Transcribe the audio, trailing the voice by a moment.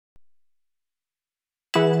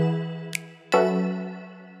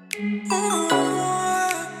Good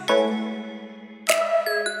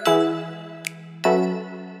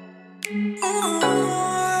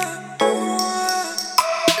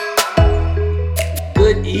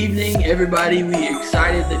evening, everybody. We're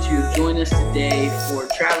excited that you have joined us today for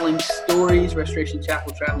Traveling Stories, Restoration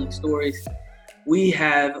Chapel Traveling Stories. We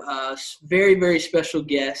have a very, very special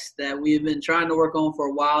guest that we have been trying to work on for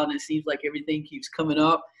a while, and it seems like everything keeps coming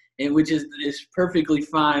up, and which is perfectly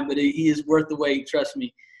fine, but he is worth the wait, trust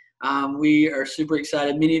me. We are super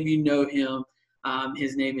excited. Many of you know him.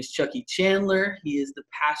 His name is Chucky Chandler. He is the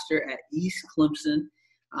pastor at East Clemson.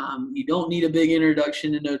 You don't need a big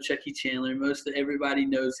introduction to know Chucky Chandler. Everybody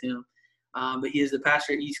knows him. But he is the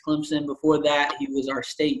pastor at East Clemson. Before that, he was our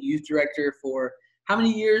state youth director for how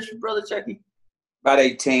many years, Brother Chucky? About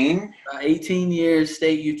 18. 18 years,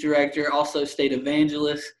 state youth director, also state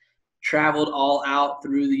evangelist, traveled all out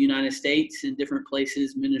through the United States in different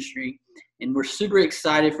places ministering. And we're super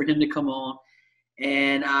excited for him to come on.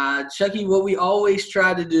 And Chucky, what we always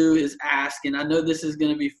try to do is ask, and I know this is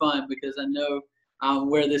going to be fun because I know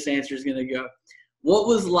where this answer is going to go. What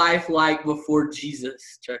was life like before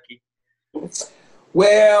Jesus, Chucky?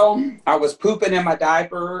 Well, I was pooping in my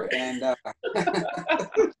diaper, and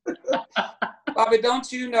Bobby,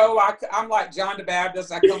 don't you know I'm like John the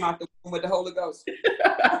Baptist? I come out the womb with the Holy Ghost.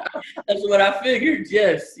 That's what I figured.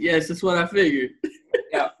 Yes, that's what I figured.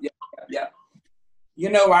 Yeah.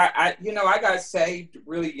 I got saved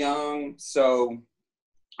really young, so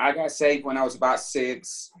I got saved when I was about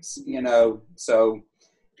 6. So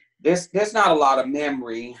there's not a lot of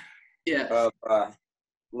memory of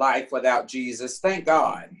life without Jesus. Thank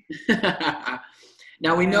God.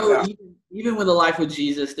 Now we know even with a life with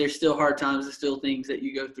Jesus, there's still hard times. There's still things that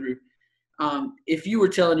you go through. If you were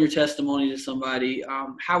telling your testimony to somebody,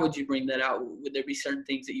 how would you bring that out? Would there be certain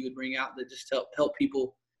things that you would bring out that just help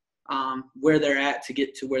people where they're at to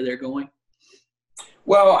get to where they're going?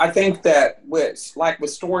 Well, I think that with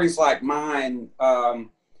stories like mine,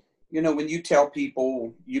 when you tell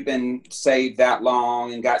people you've been saved that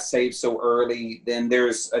long and got saved so early, then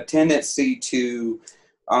there's a tendency to,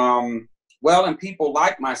 and people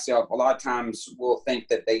like myself, a lot of times will think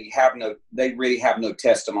that they really have no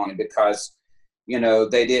testimony because,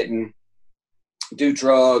 they didn't do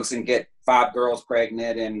drugs and get 5 girls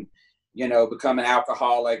pregnant and, become an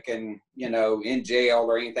alcoholic and, in jail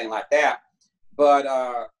or anything like that. But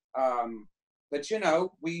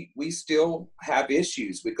we still have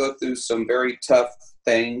issues. We go through some very tough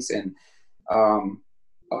things, and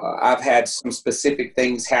I've had some specific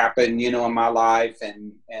things happen, in my life,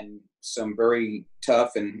 and some very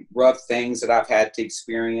tough and rough things that I've had to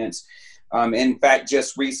experience. In fact,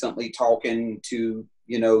 just recently talking to,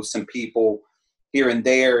 some people here and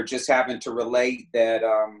there, just having to relate that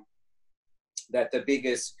that the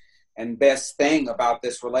biggest and best thing about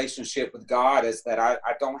this relationship with God is that I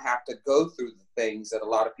don't have to go through the things that a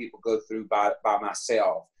lot of people go through by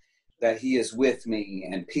myself, that He is with me,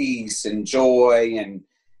 and peace and joy and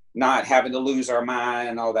not having to lose our mind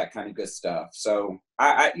and all that kind of good stuff. So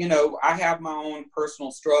I have my own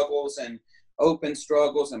personal struggles and open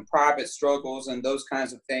struggles and private struggles and those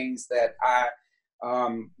kinds of things that I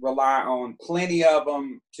rely on plenty of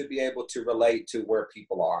them to be able to relate to where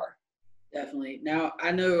people are. Definitely. Now,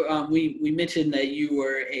 I know we mentioned that you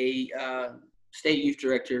were a state youth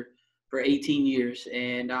director for 18 years,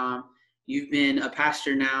 and you've been a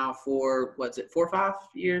pastor now for, 4 or 5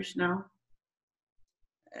 years now?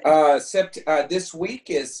 This week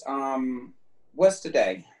is, what's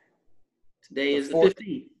today? Today is the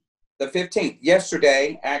 15th. The 15th.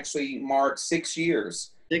 Yesterday actually marked 6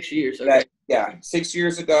 years. 6 years, okay. 6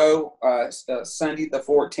 years ago, Sunday the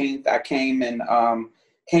 14th, I came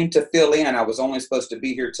to fill in. I was only supposed to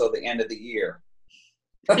be here till the end of the year.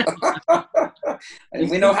 And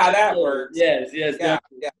we know how that works. Yes. Yeah.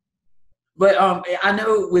 But I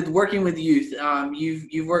know with working with youth,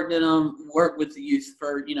 you've worked with the youth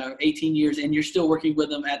for 18 years, and you're still working with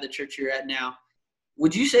them at the church you're at now.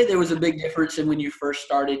 Would you say there was a big difference in when you first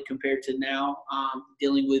started compared to now,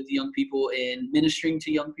 dealing with young people and ministering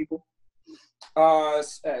to young people?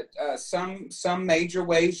 Some major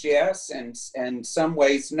ways, yes, and some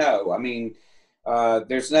ways, no. I mean,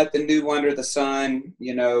 there's nothing new under the sun,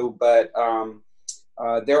 but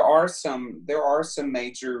there are some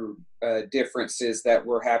major differences that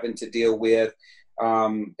we're having to deal with.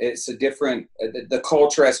 It's a different. The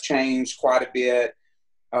culture has changed quite a bit,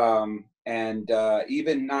 and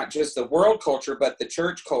even not just the world culture, but the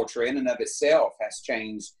church culture in and of itself has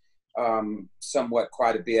changed somewhat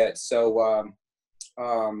quite a bit. So.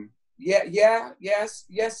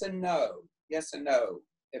 Yes and no,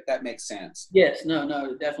 if that makes sense. Yes, no,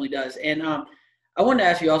 it definitely does. And I wanted to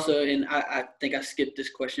ask you also, and I think I skipped this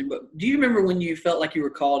question, but do you remember when you felt like you were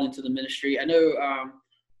called into the ministry? I know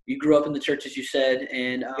you grew up in the church, as you said,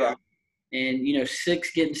 Yeah. and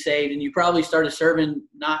 6 getting saved, and you probably started serving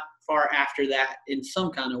not far after that in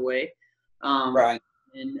some kind of way. Right.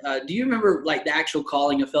 And do you remember like the actual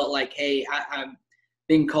calling? You felt like, hey, I'm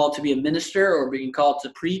being called to be a minister, or being called to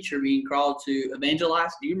preach, or being called to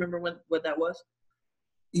evangelize? Do you remember what that was?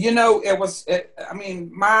 My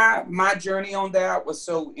journey on that was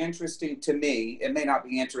so interesting to me. It may not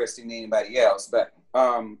be interesting to anybody else, but,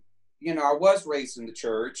 I was raised in the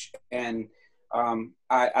church, and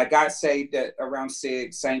I got saved at around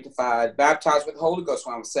 6, sanctified, baptized with the Holy Ghost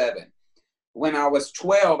when I was 7. When I was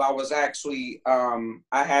 12, I was actually,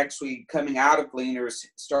 coming out of Gleaners,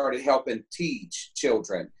 started helping teach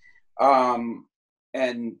children.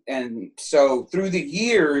 And so through the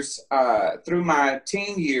years, through my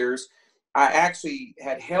teen years, I actually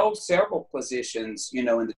had held several positions, in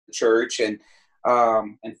the church. And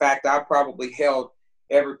in fact, I probably held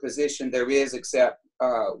every position there is except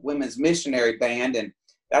women's missionary band. And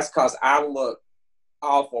that's because I look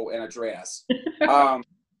awful in a dress.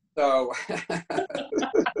 So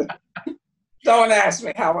don't ask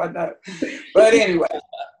me how I know. But anyway,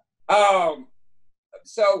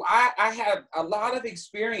 so I have a lot of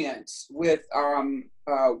experience with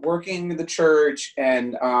working in the church,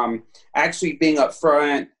 and actually being up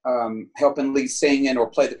front, helping lead singing or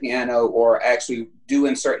play the piano, or actually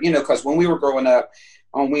doing certain, because when we were growing up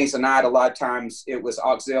on Wednesday night, a lot of times it was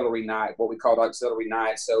auxiliary night, what we called auxiliary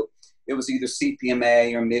night. So it was either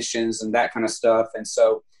CPMA or missions and that kind of stuff. And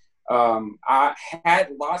so I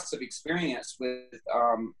had lots of experience with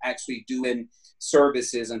actually doing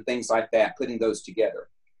services and things like that, putting those together.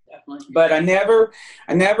 Definitely. But I never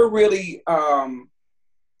really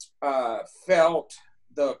felt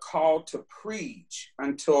the call to preach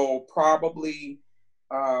until probably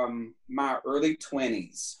my early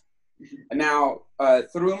 20s. Mm-hmm. Now,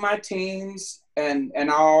 through my teens and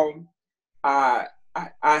all, I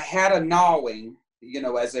had a gnawing,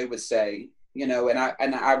 as they would say,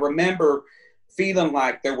 and I remember feeling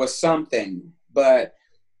like there was something, but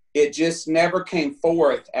it just never came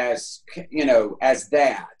forth as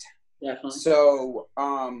that. Definitely. So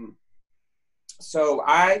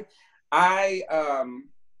I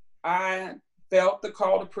felt the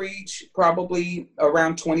call to preach probably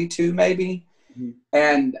around 22 maybe.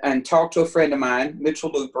 Mm-hmm. and talked to a friend of mine, Mitchell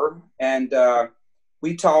Looper, and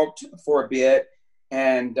we talked for a bit,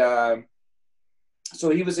 and so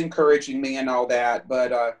he was encouraging me and all that.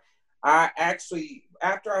 But I actually,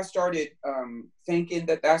 after I started thinking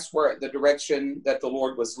that that's where the direction that the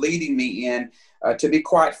Lord was leading me in, to be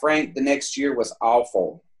quite frank, the next year was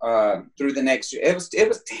awful. Through the next year, it was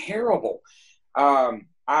terrible.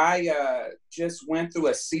 I just went through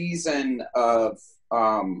a season of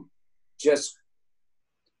just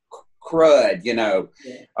crud,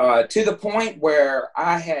 to the point where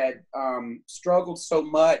I had struggled so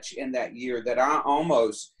much in that year that I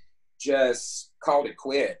almost just called it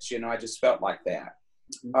quits. I just felt like that.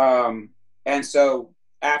 Mm-hmm. And so,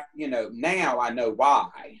 now I know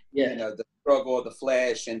why. Yeah. The struggle of the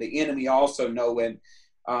flesh, and the enemy also knowing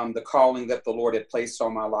the calling that the Lord had placed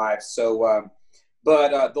on my life. So,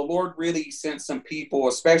 but the Lord really sent some people,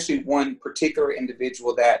 especially one particular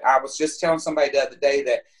individual that I was just telling somebody the other day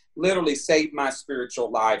that literally saved my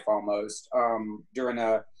spiritual life almost, during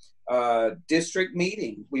a district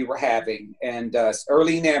meeting we were having. And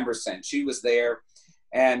Earlene Emerson, she was there.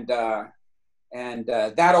 And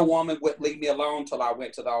that old woman wouldn't leave me alone till I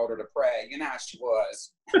went to the altar to pray. You know how she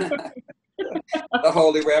was. The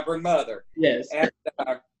Holy Reverend Mother. Yes. And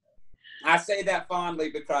I say that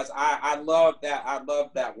fondly because I love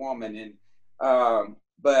that woman. And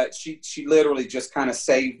but she literally just kind of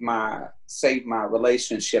saved my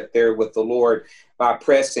relationship there with the Lord by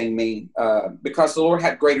pressing me, because the Lord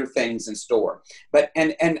had greater things in store. But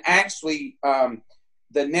and actually,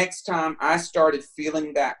 the next time I started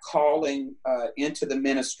feeling that calling into the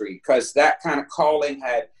ministry, because that kind of calling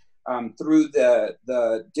had, through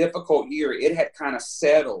the difficult year, it had kind of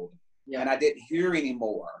settled. Yeah. And I didn't hear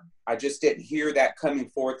anymore. I just didn't hear that coming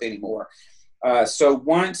forth anymore. So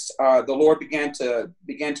once the Lord began to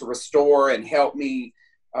restore and help me,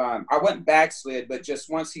 I wasn't backslid, but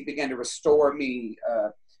just once He began to restore me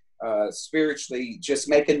spiritually, just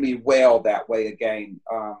making me well that way again.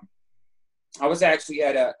 I was actually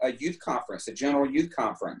at a youth conference, a general youth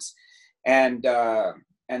conference, and the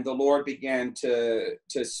Lord began to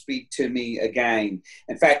speak to me again.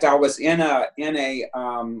 In fact, I was in a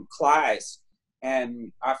class,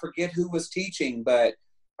 and I forget who was teaching, but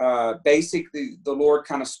basically the Lord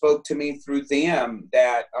kind of spoke to me through them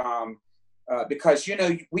that because,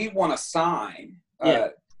 we want a sign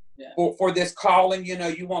for this calling.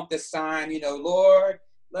 You want this sign, Lord,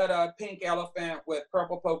 let a pink elephant with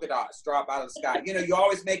purple polka dots drop out of the sky. You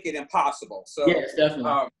always make it impossible. So, yes,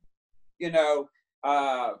 definitely.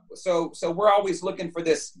 So we're always looking for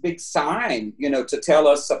this big sign, to tell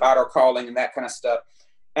us about our calling and that kind of stuff.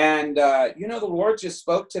 And, the Lord just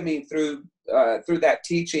spoke to me through that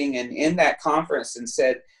teaching and in that conference and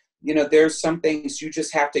said, there's some things you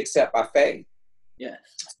just have to accept by faith. Yes.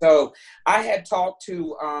 So I had talked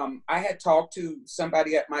to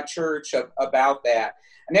somebody at my church about that.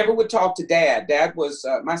 I never would talk to Dad. Dad was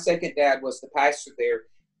my second dad was the pastor there,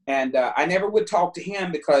 and I never would talk to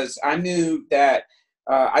him because I knew that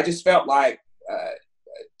I just felt like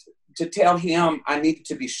to tell him I needed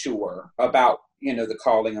to be sure about the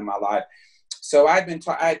calling of my life. So I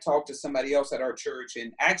had talked to somebody else at our church,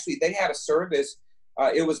 and actually they had a service.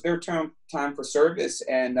 It was their time for service,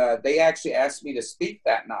 and they actually asked me to speak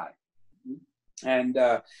that night. And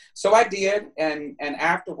so I did, and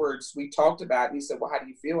afterwards we talked about it, and he said, well, how do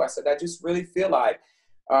you feel? I said, I just really feel like,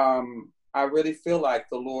 the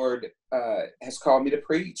Lord has called me to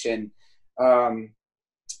preach.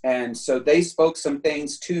 And so they spoke some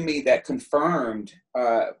things to me that confirmed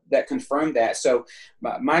that. So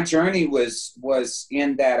my journey was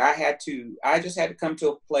in that I just had to come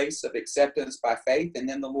to a place of acceptance by faith, and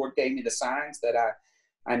then the Lord gave me the signs that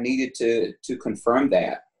I needed to confirm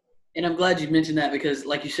that. And I'm glad you mentioned that because,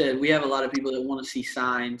 like you said, we have a lot of people that want to see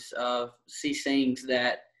signs, see things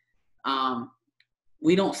that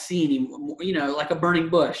we don't see anymore, like a burning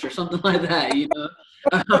bush or something like that,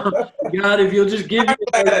 God, if you'll just give me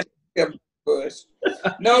a bush.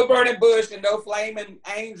 No burning bush and no flaming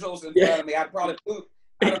angels in front of me. I'd probably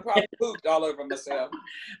pooped all over myself.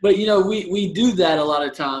 But, we do that a lot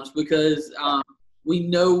of times because we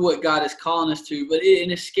know what God is calling us to, but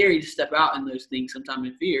it's scary to step out in those things sometimes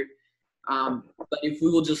in fear. But if we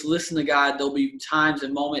will just listen to God, there'll be times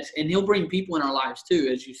and moments, and He'll bring people in our lives too,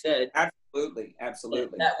 as you said. Absolutely.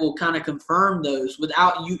 That will kind of confirm those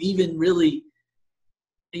without you even really,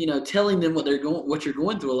 telling them what you're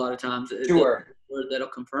going through. A lot of times, sure, that'll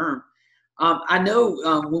confirm. I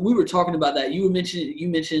know when we were talking about that, you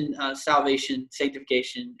mentioned salvation,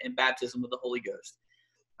 sanctification, and baptism with the Holy Ghost.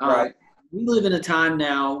 Right. We live in a time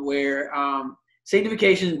now where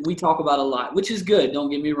sanctification we talk about a lot, which is good. Don't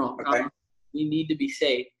get me wrong. Okay. We need to be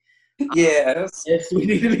saved. Yes. Yes, we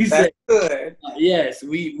need to be That's saved. Good. Yes,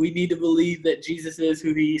 we need to believe that Jesus is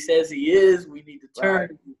who He says He is. We need to turn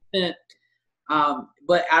and repent.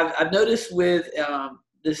 But I've noticed with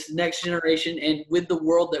this next generation and with the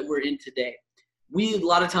world that we're in today, we a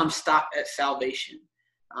lot of times stop at salvation.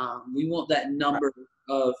 We want that number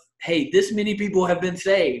of, hey, this many people have been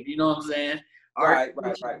saved. You know what I'm saying? Right.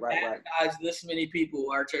 Baptized this many people,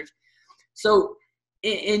 our church. So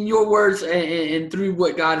in your words and through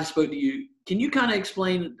what God has spoken to you, can you kind of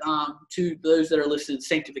explain to those that are listening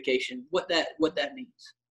sanctification, what that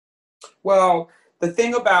means? Well, the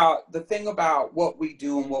thing about what we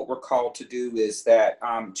do and what we're called to do is that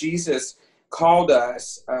Jesus called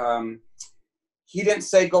us. He didn't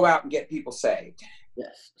say go out and get people saved.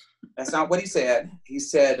 Yes. That's not what He said. He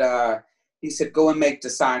said go and make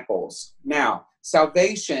disciples. Now,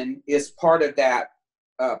 salvation is part of that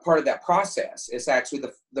process. It's actually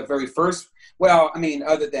the very first. Well, I mean,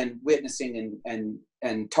 other than witnessing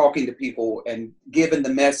and talking to people and giving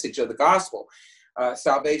the message of the gospel,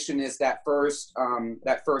 salvation is that first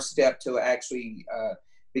step to actually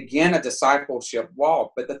begin a discipleship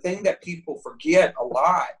walk. But the thing that people forget a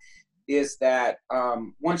lot is that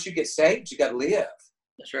once you get saved, you got to live.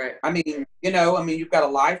 That's right. I mean, you've got a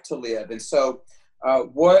life to live, and so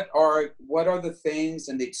what are the things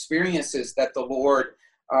and the experiences that the Lord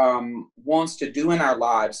wants to do in our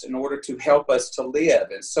lives in order to help us to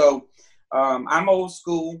live? And so I'm old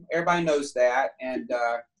school. Everybody knows that, and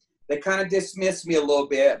they kind of dismiss me a little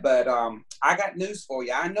bit, but I got news for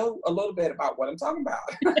you. I know a little bit about what I'm talking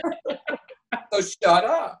about. So shut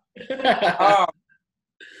up.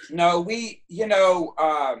 No,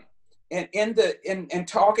 in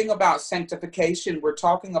talking about sanctification, we're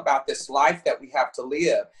talking about this life that we have to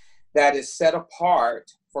live that is set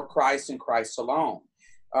apart for Christ and Christ alone.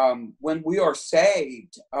 When we are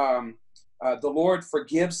saved, the Lord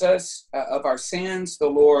forgives us of our sins. The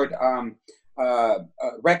Lord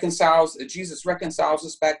Jesus reconciles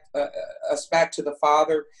us back to the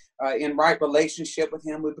Father in right relationship with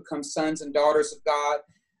Him. We become sons and daughters of God.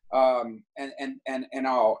 And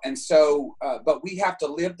all. And so, but we have to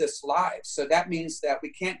live this life. So that means that we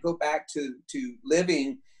can't go back to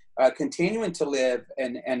living, continuing to live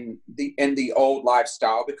in the old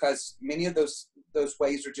lifestyle, because many of those those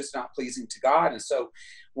ways are just not pleasing to God. And so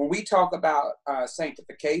when we talk about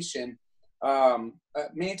sanctification,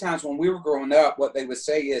 many times when we were growing up, what they would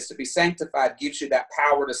say is to be sanctified gives you that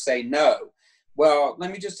power to say no. Well,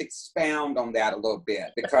 let me just expound on that a little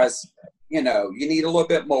bit, because, you need a little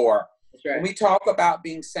bit more. That's right. When we talk about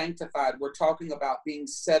being sanctified, we're talking about being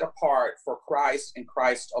set apart for Christ and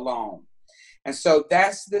Christ alone. And so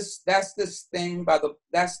that's this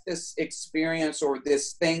experience, or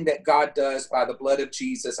this thing that God does by the blood of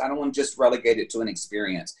Jesus. I don't want to just relegate it to an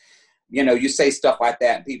experience. You say stuff like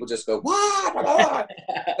that and people just go, what?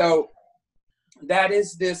 So that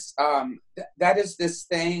is this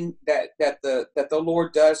thing that the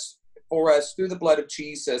Lord does for us through the blood of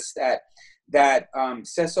Jesus, that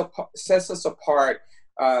sets us apart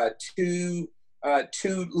to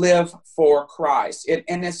live for Christ.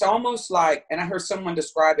 And it's almost like, and I heard someone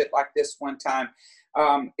describe it like this one time,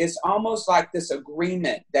 it's almost like this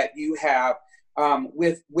agreement that you have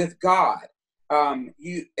with God. When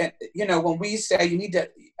we say you need to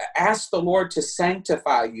ask the Lord to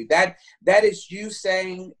sanctify you, that is you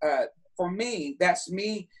saying, for me, that's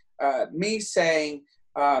me saying,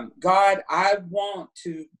 God, I want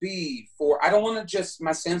to I don't want to just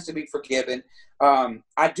my sins to be forgiven.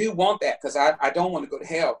 I do want that, because I don't want to go to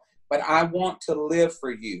hell, but I want to live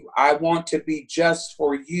for you. I want to be just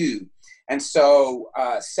for you. And so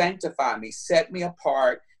sanctify me, set me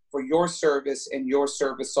apart for your service and your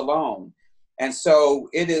service alone. And so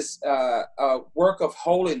it is a work of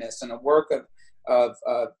holiness and a work of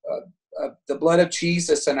the blood of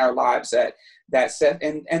Jesus in our lives that set.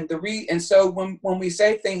 And so when we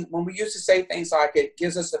say things, when we used to say things like it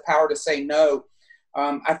gives us the power to say no,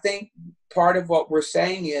 I think part of what we're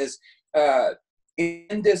saying is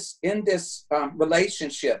in this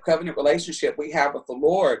relationship, covenant relationship we have with the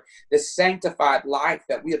Lord, this sanctified life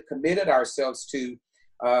that we have committed ourselves to,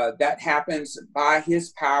 that happens by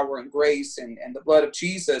his power and grace and the blood of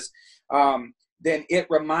Jesus, then it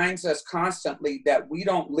reminds us constantly that we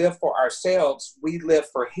don't live for ourselves, we live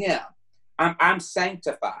for him. I'm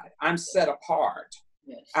sanctified. I'm set apart.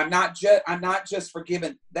 Yes. I'm not just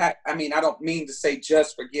forgiven. That, I mean, I don't mean to say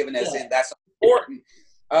just forgiven as in that's important,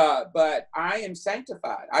 but I am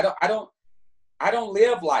sanctified. I don't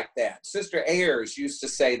live like that. Sister Ayers used to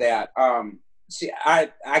say that. I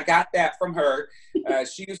got that from her.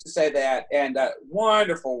 She used to say that, and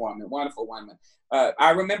wonderful woman. I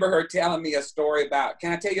remember her telling me a story about.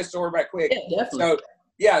 Can I tell you a story right quick? Yeah, definitely.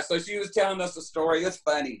 So she was telling us a story. It's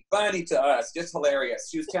funny to us, just hilarious.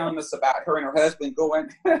 She was telling us about her and her husband going,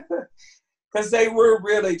 because they were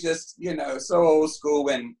really just, so old school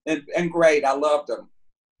and great. I loved them.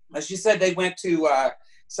 She said they went to,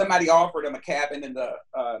 somebody offered them a cabin in the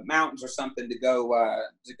mountains or something to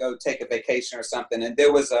go take a vacation or something. And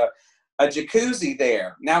there was a jacuzzi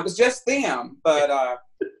there. Now it was just them, but,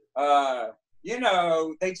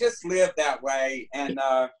 they just lived that way. And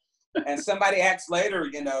somebody asked later,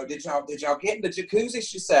 did y'all get in the jacuzzi?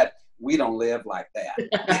 She said, we don't live like that.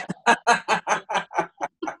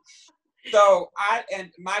 So and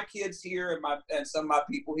my kids here and some of my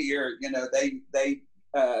people here, they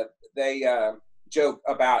joke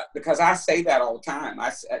about, because I say that all the time.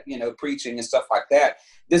 Preaching and stuff like that.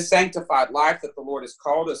 This sanctified life that the Lord has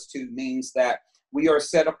called us to means that we are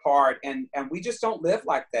set apart, and we just don't live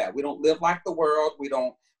like that. We don't live like the world.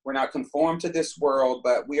 We're not conformed to this world,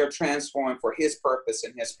 but we are transformed for his purpose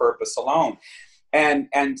and his purpose alone. And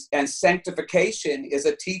sanctification is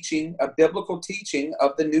a biblical teaching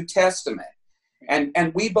of the New Testament.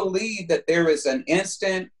 And we believe that there is an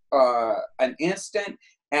instant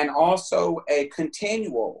and also a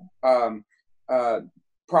continual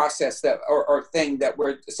process or thing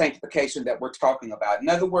sanctification that we're talking about. In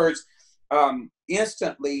other words,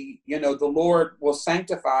 instantly, the Lord will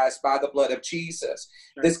sanctify us by the blood of Jesus.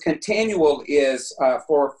 Right. This continual is,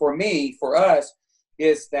 for us,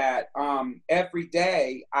 is that every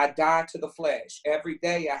day I die to the flesh. Every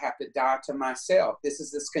day I have to die to myself. This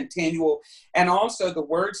is this continual. And also the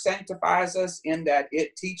word sanctifies us in that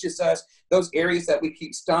it teaches us those areas that we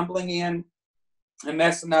keep stumbling in and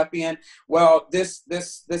messing up in. Well, this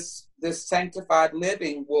sanctified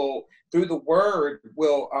living will, through the word,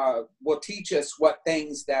 will teach us what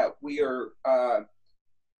things that we are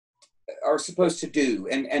supposed to do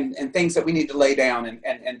and things that we need to lay down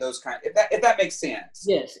and those kind of, if that makes sense.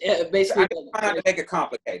 Yes. Basically, I'm trying to make it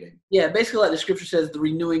complicated. Yeah, basically like the scripture says, the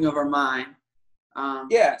renewing of our mind.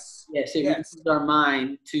 Yes. Yes, it renews our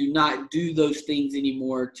mind to not do those things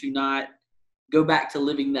anymore, to not go back to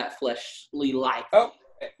living that fleshly life. Oh,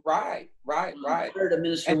 right.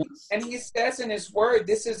 And he says in his word,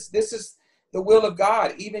 this is the will of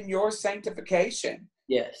God, even your sanctification.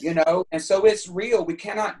 Yes. And so it's real. We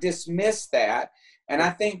cannot dismiss that. And I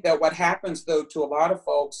think that what happens, though, to a lot of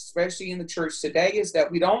folks, especially in the church today, is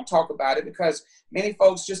that we don't talk about it because many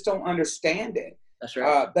folks just don't understand it. That's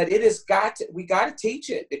right. But we got to teach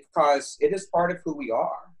it because it is part of who we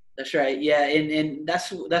are. That's right. Yeah. And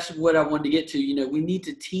that's what I wanted to get to. We need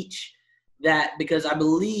to teach that, because I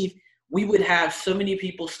believe we would have so many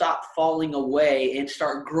people stop falling away and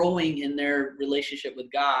start growing in their relationship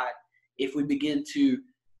with God if we begin to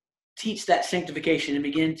teach that sanctification and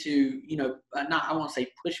begin to, I want to say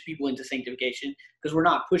push people into sanctification, because we're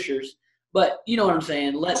not pushers, but you know what I'm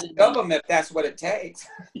saying? Tell them if that's what it takes.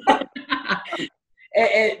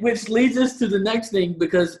 and which leads us to the next thing,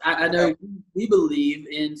 because I know we believe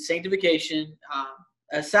in sanctification,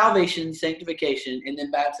 salvation, sanctification, and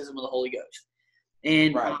then baptism of the Holy Ghost.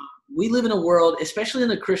 And we live in a world, especially in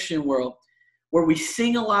the Christian world, where we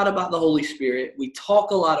sing a lot about the Holy Spirit. We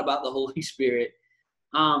talk a lot about the Holy Spirit.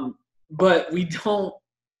 But we don't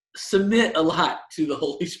submit a lot to the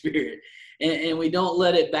Holy Spirit, and we don't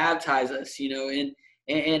let it baptize us,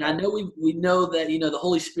 and I know we know that, the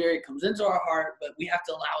Holy Spirit comes into our heart, but we have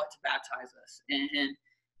to allow it to baptize us.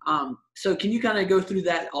 And so can you kind of go through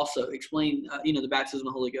that also, explain, the baptism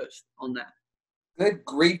of the Holy Ghost on that? Good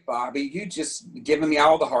grief, Bobby. You just giving me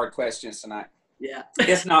all the hard questions tonight. Yeah.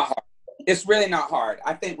 It's not hard. It's really not hard.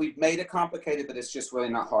 I think we've made it complicated, but it's just really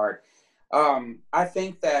not hard. I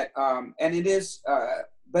think that, and it is,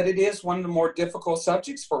 but it is one of the more difficult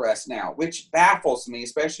subjects for us now, which baffles me,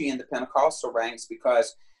 especially in the Pentecostal ranks,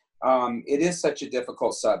 because it is such a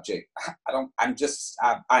difficult subject.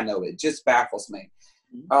 I know it just baffles me.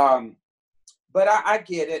 But I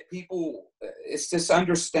get it. People, it's this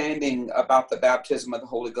understanding about the baptism of the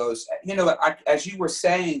Holy Ghost. As you were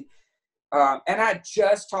saying, and I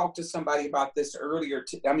just talked to somebody about this earlier,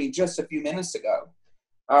 just a few minutes ago.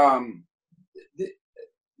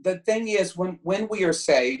 The thing is, when we are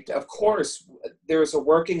saved, of course, there is a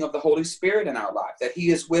working of the Holy Spirit in our life, that he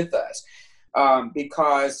is with us,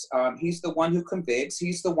 because he's the one who convicts.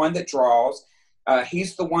 He's the one that draws.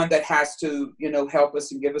 He's the one that has to, help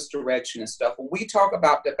us and give us direction and stuff. When we talk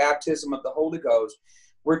about the baptism of the Holy Ghost,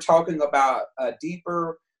 we're talking about a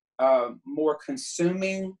deeper, more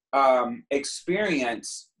consuming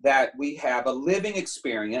experience that we have, a living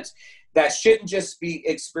experience that shouldn't just be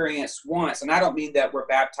experienced once. And I don't mean that we're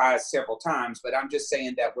baptized several times, but I'm just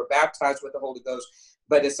saying that we're baptized with the Holy Ghost,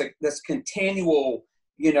 but it's this continual,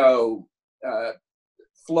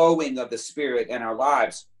 flowing of the Spirit in our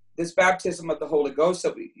lives. This baptism of the Holy Ghost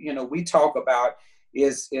that we talk about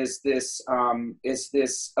is this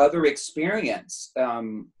other experience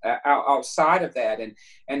outside of that,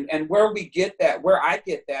 and where we get that, where I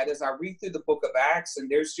get that, is I read through the book of Acts,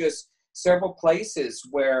 and there's just several places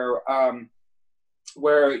where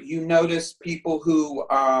you notice people who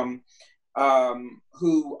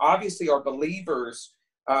obviously are believers,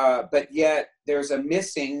 but yet there's a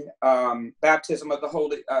missing baptism of the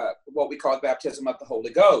Holy, what we call baptism of the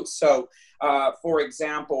Holy Ghost. So, for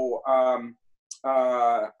example,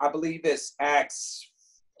 I believe it's Acts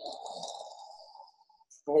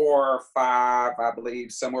 4 or 5, I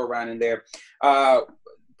believe, somewhere around in there.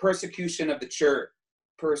 Persecution of the church.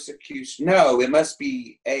 Persecution. No, it must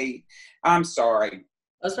be 8. I'm sorry.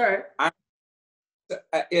 That's all right.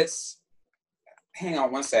 It's. Hang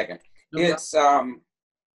on one second. No it's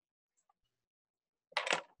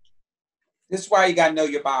This is why you gotta know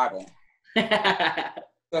your Bible. So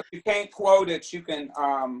if you can't quote it, you can.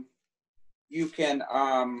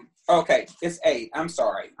 Okay, it's 8. I'm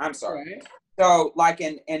sorry. Right. So, like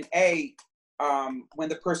in 8. When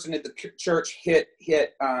the person at the church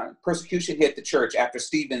persecution hit the church after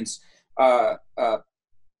Stephen's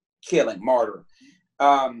killing, martyr.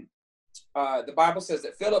 The Bible says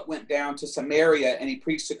that Philip went down to Samaria and he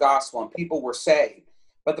preached the gospel and people were saved.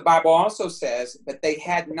 But the Bible also says that they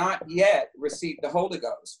had not yet received the Holy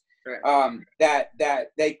Ghost. Right.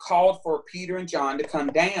 That they called for Peter and John to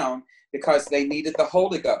come down because they needed the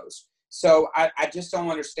Holy Ghost. So I just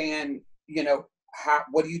don't understand,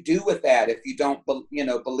 what do you do with that if you don't,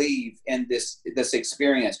 believe in this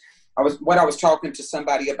experience? What I was talking to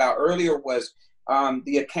somebody about earlier was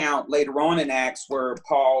the account later on in Acts where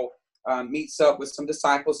Paul meets up with some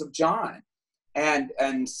disciples of John, and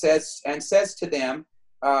says to them,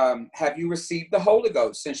 "Have you received the Holy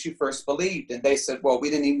Ghost since you first believed?" And they said, "Well, we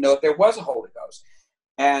didn't even know if there was a Holy Ghost."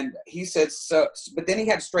 And he said, "So," but then he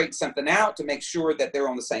had to straighten something out to make sure that they're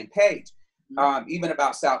on the same page. Even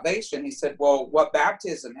about salvation, he said, "Well, what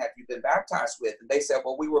baptism have you been baptized with?" And they said,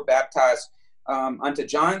 "Well, we were baptized unto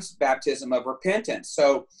John's baptism of repentance."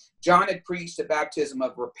 So John had preached a baptism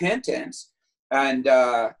of repentance, and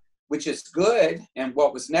which is good and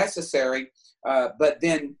what was necessary. But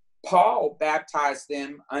then Paul baptized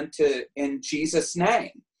them in Jesus'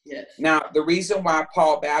 name. Yes. Now, the reason why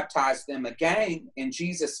Paul baptized them again in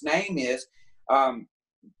Jesus' name is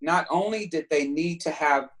not only did they need to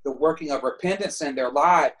have the working of repentance in their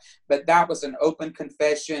life, but that was an open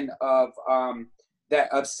confession of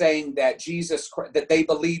saying that that they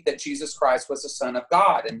believed that Jesus Christ was the Son of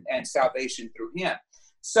God and salvation through him.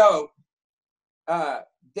 So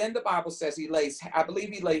then the Bible says he lays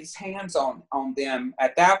hands on them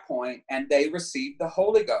at that point, and they received the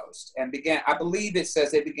Holy Ghost and I believe it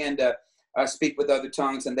says they began to speak with other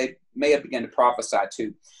tongues, and they may have begun to prophesy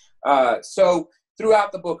too. So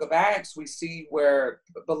throughout the book of Acts, we see where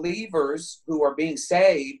believers who are being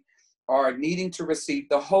saved are needing to receive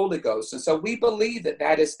the Holy Ghost. And so we believe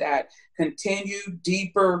that is that continued,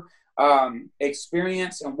 deeper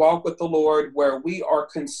experience and walk with the Lord, where we are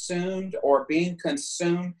consumed or being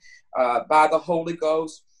consumed by the Holy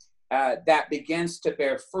Ghost, that begins to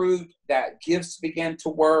bear fruit, that gifts begin to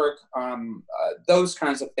work, those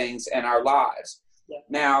kinds of things in our lives. Yeah.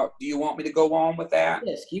 Now, do you want me to go on with that?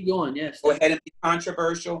 Yes, keep going. Yes. Go ahead and be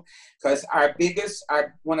controversial, because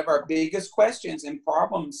one of our biggest questions and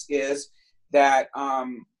problems is that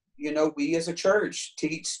we as a church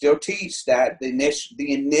still teach that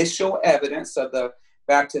the initial evidence of the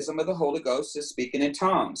baptism of the Holy Ghost is speaking in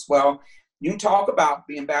tongues. Well, you can talk about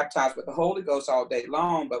being baptized with the Holy Ghost all day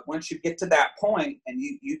long, but once you get to that point and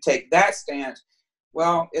you take that stance,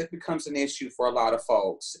 well, it becomes an issue for a lot of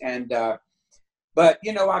folks. And but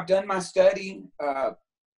I've done my study,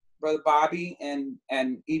 Brother Bobby, and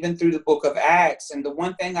even through the book of Acts. And the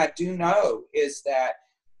one thing I do know is that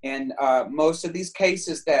in most of these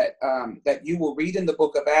cases that you will read in the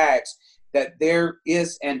book of Acts, that there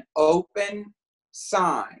is an open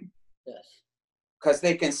sign. Yes. Because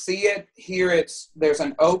they can see it, hear it. There's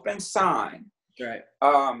an open sign. Right.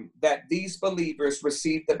 That these believers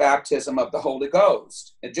received the baptism of the Holy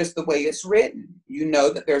Ghost. And just the way it's written,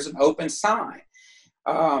 that there's an open sign.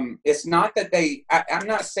 It's not that I'm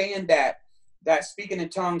not saying that speaking in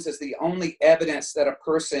tongues is the only evidence that a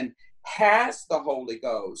person has the Holy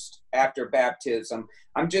Ghost after baptism.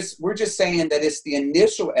 We're just saying that it's the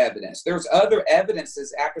initial evidence. There's other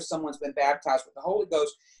evidences after someone's been baptized with the Holy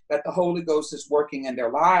Ghost, that the Holy Ghost is working in their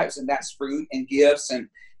lives, and that's fruit and gifts and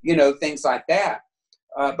things like that.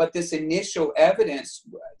 But this initial evidence,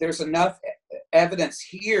 there's enough evidence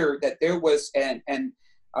here that there was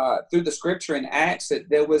through the scripture in Acts that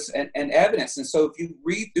there was an evidence. And so if you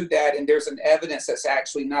read through that, and there's an evidence that's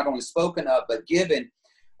actually not only spoken of but given,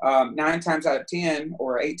 9 times out of 10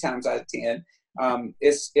 or 8 times out of 10,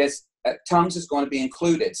 tongues is going to be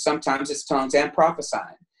included. Sometimes it's tongues and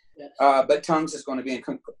prophesying. Yes. But tongues is going to be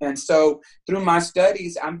and so through my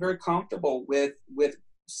studies, I'm very comfortable with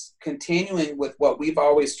continuing with what we've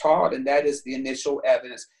always taught, and that is the initial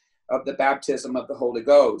evidence of the baptism of the Holy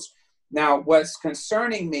Ghost. Now, what's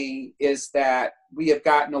concerning me is that we have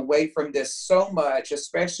gotten away from this so much,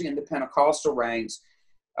 especially in the Pentecostal ranks,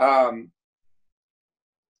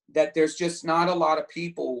 that there's just not a lot of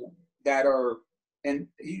people that are,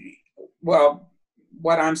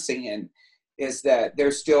 what I'm seeing is that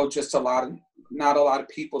there's still just not a lot of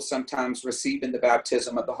people sometimes receiving the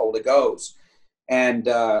baptism of the Holy Ghost. And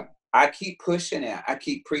I keep pushing it. I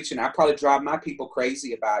keep preaching. I probably drive my people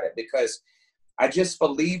crazy about it, because I just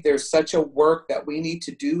believe there's such a work that we need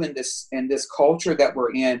to do in this culture that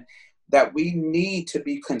we're in, that we need to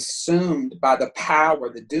be consumed by the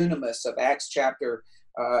power, the dunamis of Acts chapter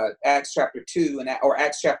 2 or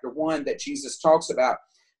Acts chapter 1 that Jesus talks about,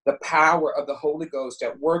 the power of the Holy Ghost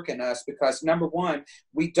at work in us. Because number one,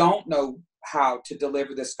 we don't know how to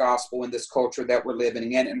deliver this gospel in this culture that we're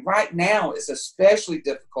living in. And right now it's especially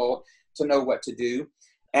difficult to know what to do.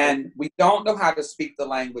 And we don't know how to speak the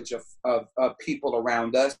language of people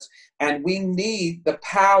around us. And we need the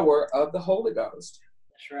power of the Holy Ghost.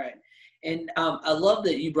 That's right. And I love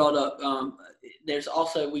that you brought up, there's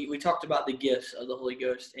also, we talked about the gifts of the Holy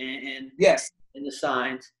Ghost and yes, and the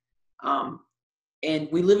signs. And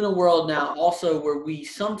we live in a world now also where we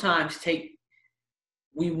sometimes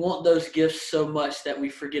we want those gifts so much that we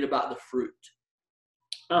forget about the fruit.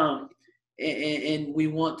 And we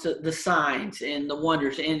want the signs and the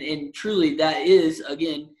wonders. And truly that is,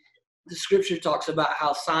 again, the scripture talks about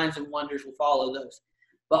how signs and wonders will follow those.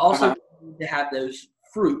 But also to have those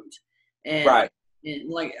fruit. And, right. And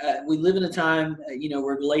we live in a time,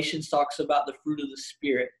 where Galatians talks about the fruit of the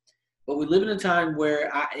Spirit. But we live in a time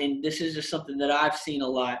where, and this is just something that I've seen a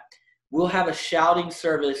lot, we'll have a shouting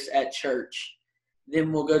service at church.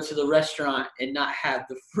 Then we'll go to the restaurant and not have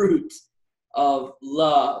the fruit of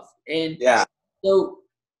love. And so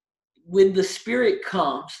when the Spirit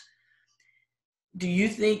comes, do you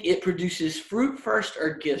think it produces fruit first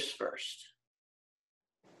or gifts first?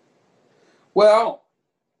 Well,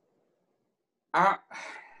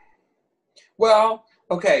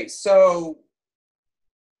 okay, so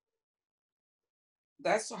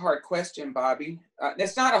that's a hard question, Bobby.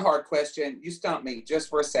 It's not a hard question. You stumped me just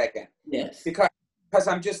for a second. Yes. Because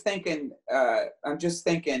I'm just thinking.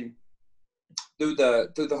 Through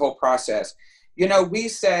the whole process. We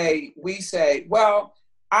say, well,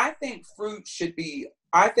 I think fruit should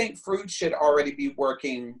already be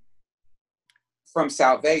working from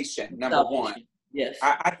salvation. Number one. Yes.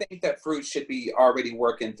 I think that fruit should be already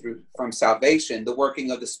working from salvation, the working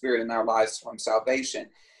of the Spirit in our lives from salvation.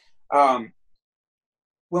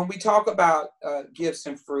 When we talk about gifts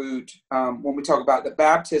and fruit, when we talk about the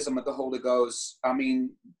baptism of the Holy Ghost, I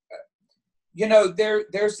mean,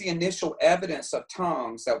 there's the initial evidence of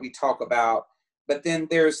tongues that we talk about, but then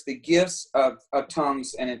there's the gifts of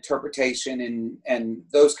tongues and interpretation and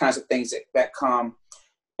those kinds of things that come.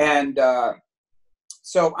 And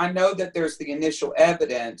so I know that there's the initial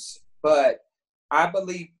evidence, but I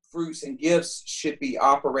believe fruits and gifts should be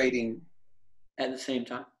operating at the same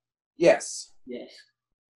time. Yes. Yes.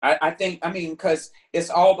 I think, because it's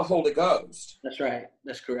all the Holy Ghost. That's right.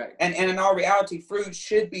 That's correct. And in all reality, fruit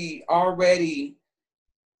should be already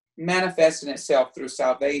manifesting itself through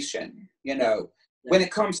salvation. When it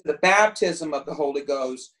comes to the baptism of the Holy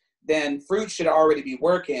Ghost, then fruit should already be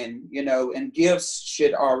working, and gifts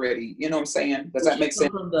should already, you know what I'm saying? Does that make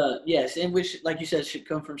sense? Yes, and which, like you said, should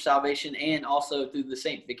come from salvation and also through the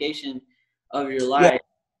sanctification of your life. Yeah.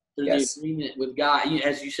 Through the agreement with God,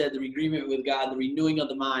 as you said, the agreement with God, the renewing of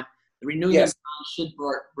the mind. The renewing of the mind should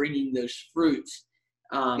bringing those fruits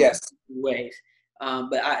ways.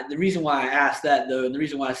 But the reason why I asked that, though, and the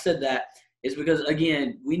reason why I said that is because,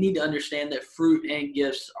 again, we need to understand that fruit and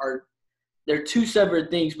gifts they're two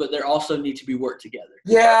separate things, but they also need to be worked together.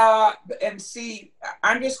 Yeah, and see,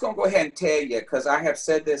 I'm just going to go ahead and tell you, because I have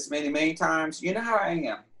said this many, many times. You know how I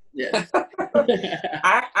am. Yes.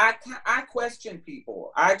 I question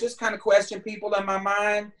people. I just kind of question people in my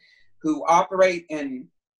mind who operate in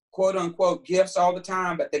quote unquote gifts all the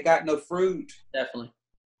time, but they got no fruit. Definitely.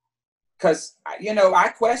 Because, I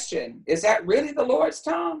question, is that really the Lord's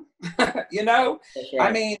tongue? That's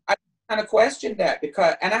right. I kind of question that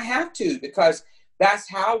and I have to, because that's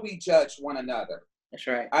how we judge one another. That's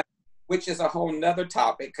right. Which is a whole nother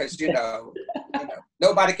topic, because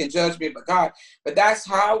nobody can judge me but God. But that's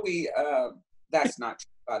how we. That's not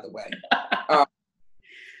true, by the way.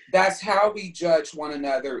 That's how we judge one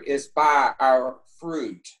another, is by our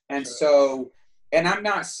fruit. And so, and I'm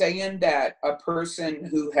not saying that a person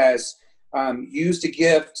who has used a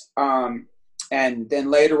gift and then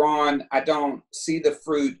later on I don't see the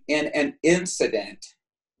fruit in an incident,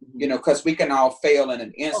 because we can all fail in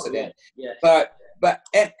an incident. Yes. But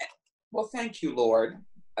well, thank you, Lord.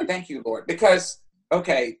 Thank you, Lord. Because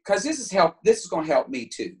this is going to help me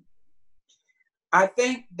too. I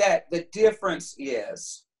think that the difference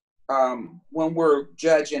is when we're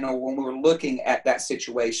judging or when we're looking at that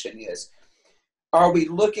situation is, are we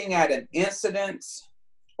looking at an incident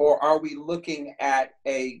or are we looking at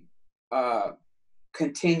a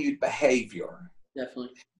continued behavior? Definitely.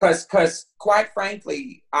 Because quite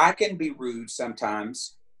frankly, I can be rude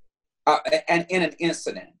sometimes. And in an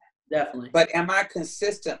incident. Definitely. But am I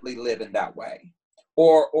consistently living that way?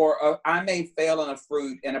 Or I may fail in a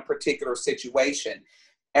fruit in a particular situation.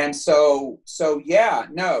 And so yeah,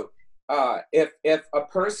 no. If a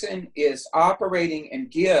person is operating in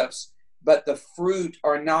gifts, but the fruit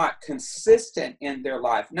are not consistent in their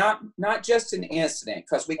life, not just an incident,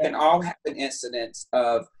 because we can all have an incident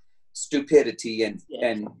of stupidity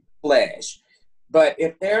and flesh. But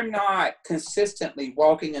if they're not consistently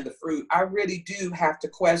walking in the fruit, I really do have to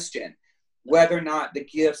question whether or not the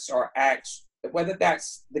gifts whether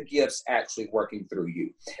that's the gifts actually working through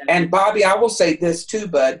you. And Bobby, I will say this too,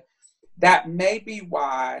 bud, that may be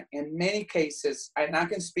why in many cases, and I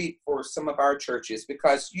can speak for some of our churches,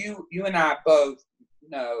 because you and I both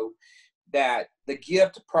know that the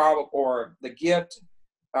gift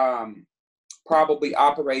probably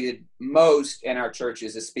operated most in our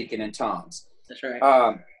churches is speaking in tongues. That's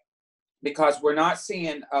right. Because we're not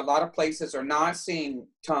seeing, a lot of places are not seeing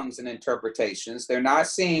tongues and interpretations. They're not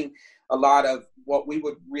seeing a lot of what we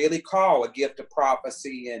would really call a gift of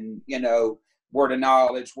prophecy and, word of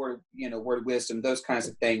knowledge, word of wisdom, those kinds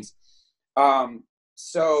of things. I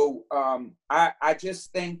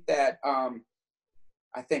just think that,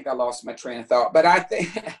 I think I lost my train of thought, but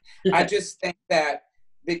I just think that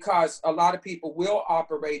because a lot of people will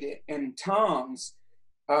operate it in tongues,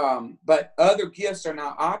 but other gifts are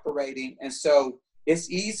not operating, and so it's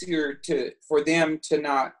easier for them to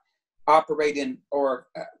not operate in or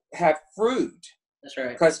have fruit. That's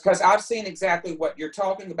right. Because I've seen exactly what you're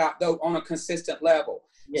talking about, though, on a consistent level.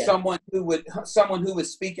 Yeah. Someone who would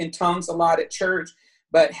speak in tongues a lot at church,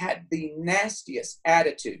 but had the nastiest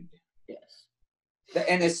attitude. Yes.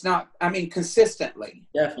 And it's not, I mean, consistently.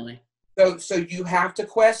 Definitely. So you have to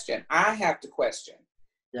question. I have to question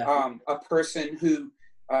a person who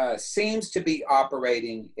seems to be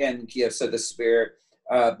operating in gifts of the Spirit,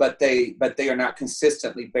 but they are not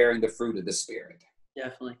consistently bearing the fruit of the Spirit.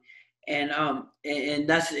 Definitely. And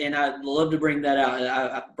I'd love to bring that out.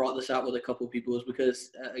 I brought this out with a couple of people is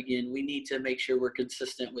because again, we need to make sure we're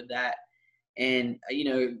consistent with that. And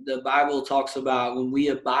the Bible talks about when we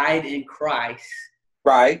abide in Christ,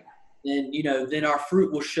 right? Then then our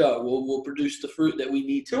fruit will show. We'll produce the fruit that we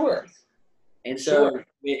need to. Sure. And so,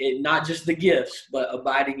 it not just the gifts, but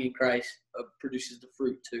abiding in Christ produces the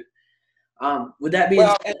fruit too. Would that be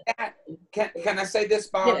well? And that, can I say this,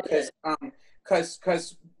 Bob?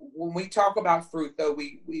 Because when we talk about fruit, though,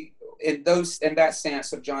 we in that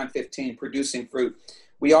sense of John 15 producing fruit,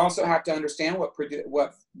 we also have to understand what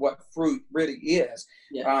fruit really is.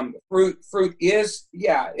 Yeah. Fruit is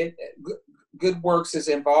good works is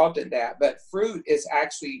involved in that, but fruit is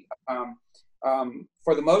actually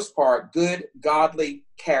for the most part good godly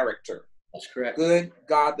character. That's correct. Good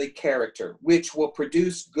godly character, which will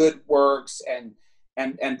produce good works and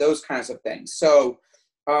those kinds of things. So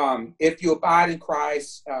if you abide in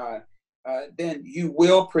Christ, then you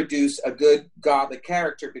will produce a good godly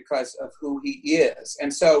character because of who he is.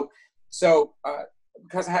 And so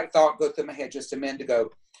because I had a thought go through my head just a minute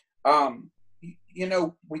ago,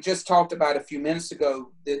 we just talked about a few minutes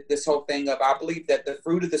ago this whole thing of, I believe that the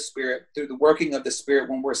fruit of the Spirit, through the working of the Spirit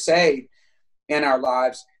when we're saved in our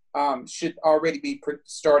lives, should already be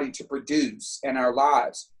starting to produce in our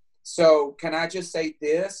lives. So can I just say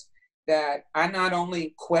this, that I not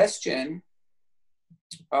only question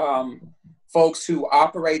folks who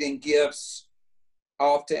operate in gifts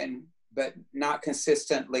often, but not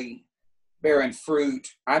consistently bearing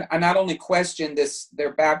fruit. I not only question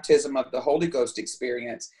their baptism of the Holy Ghost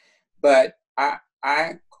experience, but I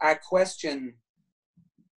question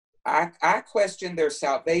their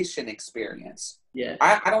salvation experience. Yeah.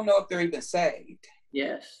 I don't know if they're even saved.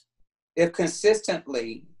 Yes. If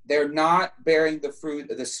consistently they're not bearing the fruit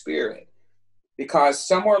of the Spirit, because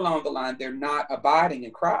somewhere along the line they're not abiding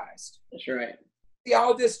in Christ. That's right. See,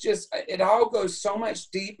 all this it all goes so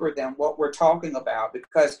much deeper than what we're talking about,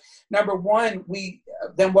 because number one,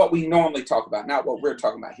 than what we normally talk about, not what we're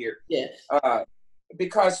talking about here. Yes.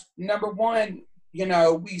 Because number one,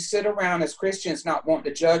 we sit around as Christians not wanting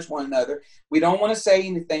to judge one another. We don't want to say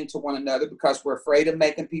anything to one another because we're afraid of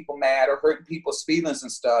making people mad or hurting people's feelings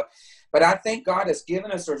and stuff. But I think God has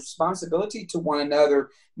given us a responsibility to one another,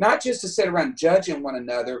 not just to sit around judging one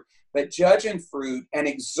another, but judging fruit and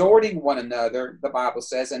exhorting one another, the Bible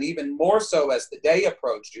says, and even more so as the day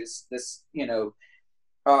approaches, this,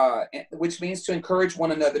 which means to encourage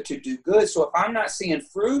one another to do good. So if I'm not seeing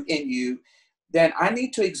fruit in you, then I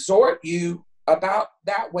need to exhort you about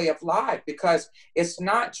that way of life, because it's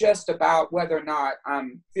not just about whether or not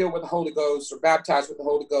I'm filled with the Holy Ghost or baptized with the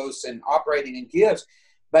Holy Ghost and operating in gifts,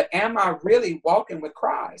 but am I really walking with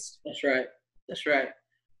Christ? That's right. That's right.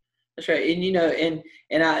 That's right. And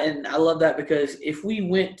and I love that, because if we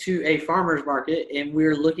went to a farmer's market and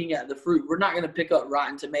we're looking at the fruit, we're not going to pick up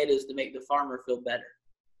rotten tomatoes to make the farmer feel better.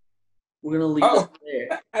 We're going to leave it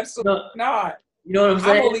there. Absolutely not. You know what I'm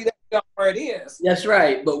saying? I'm going to leave that where it is. That's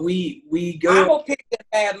right. But we go. I'm going to pick the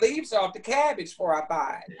bad leaves off the cabbage before I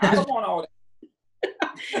buy it. I don't want all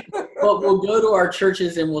that. But we'll go to our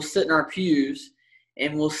churches and we'll sit in our pews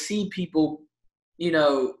and we'll see people,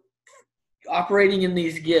 operating in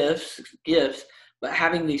these gifts, but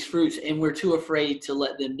having these fruits, and we're too afraid to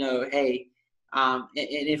let them know, hey, and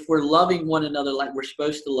if we're loving one another like we're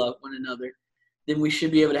supposed to love one another, then we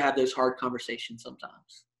should be able to have those hard conversations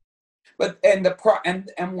sometimes. But and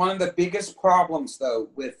one of the biggest problems, though,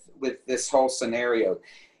 with this whole scenario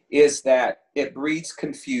is that it breeds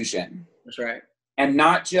confusion. That's right. And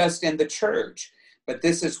not just in the church, but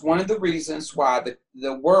this is one of the reasons why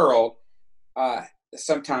the world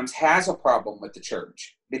sometimes has a problem with the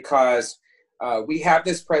church, because we have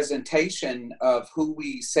this presentation of who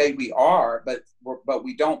we say we are, but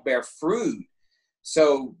we don't bear fruit.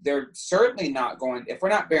 So they're certainly not going, if we're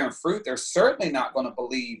not bearing fruit, they're certainly not going to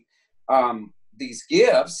believe these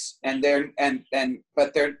gifts, but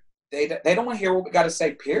they don't want to hear what we got to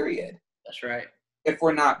say, period. That's right. If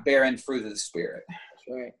we're not bearing fruit of the Spirit.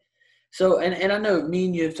 That's right. So, and I know me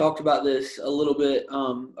and you have talked about this a little bit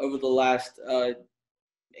over the last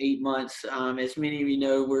 8 months. As many of you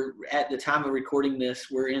know, we're at the time of recording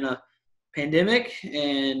this, we're in a pandemic,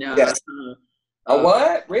 and Yes.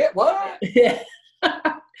 What? What? yeah.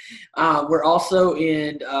 We're also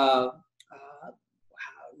in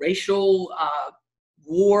racial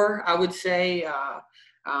war, I would say,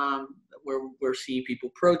 where we're seeing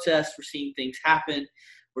people protest, we're seeing things happen,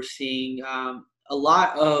 we're seeing a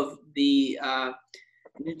lot of the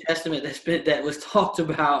New Testament that was talked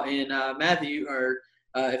about in Matthew, or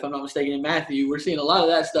if I'm not mistaken, in Matthew. We're seeing a lot of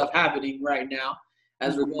that stuff happening right now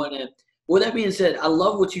as we're going in. With that being said, I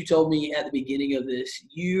love what you told me at the beginning of this.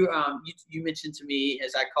 You mentioned to me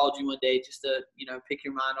as I called you one day just to pick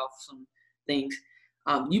your mind off some things.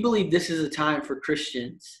 You believe this is a time for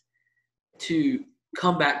Christians to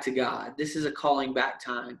come back to God. This is a calling back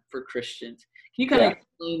time for Christians. Can you kind of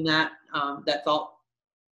explain that thought?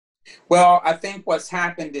 Well, I think what's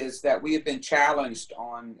happened is that we have been challenged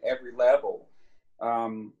on every level.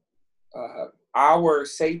 Our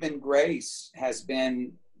saving grace has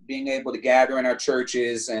been being able to gather in our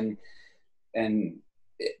churches, and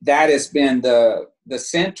that has been the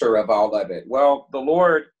center of all of it. Well, the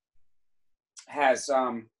Lord has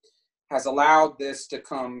allowed this to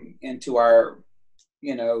come into our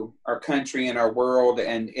country and our world,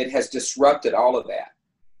 and it has disrupted all of that.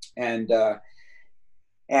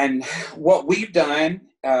 And what we've done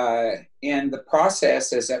in the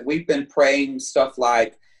process is that we've been praying stuff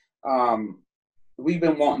like, we've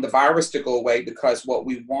been wanting the virus to go away, because what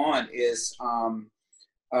we want is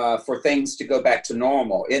for things to go back to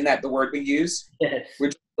normal. Isn't that the word we use? Yes.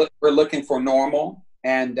 We're looking for normal.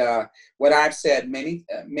 And what I've said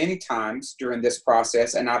many times during this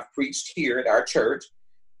process, and I've preached here at our church,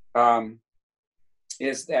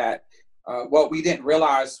 is that what we didn't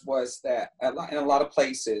realize was that in a lot of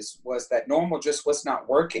places was that normal just was not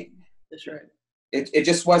working. That's right. It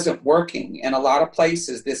just wasn't working. In a lot of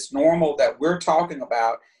places, this normal that we're talking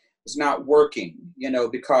about is not working,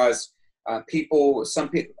 because a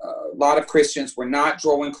lot of Christians were not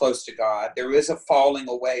drawing close to God. There is a falling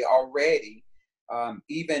away already.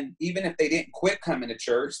 Even if they didn't quit coming to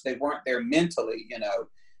church, they weren't there mentally,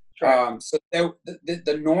 Right. So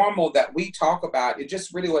the normal that we talk about, it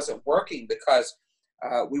just really wasn't working, because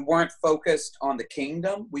we weren't focused on the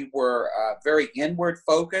kingdom. We were very inward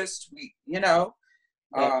focused.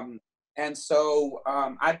 And so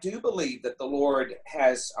I do believe that the Lord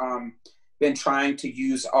has been trying to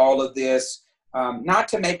use all of this, not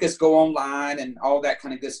to make us go online and all that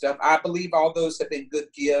kind of good stuff. I believe all those have been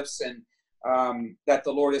good gifts, and that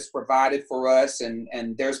the Lord has provided for us,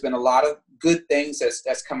 and there's been a lot of good things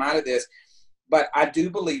that's come out of this. But I do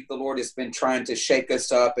believe the Lord has been trying to shake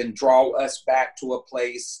us up and draw us back to a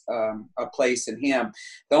place in Him.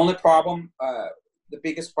 The only problem, the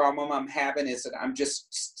biggest problem I'm having is that I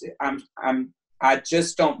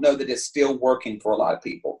just don't know that it's still working for a lot of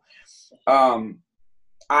people.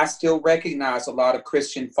 I still recognize a lot of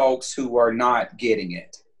Christian folks who are not getting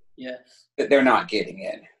it. Yes. That they're not getting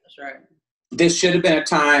it. That's right. This should have been a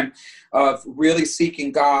time of really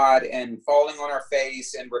seeking God and falling on our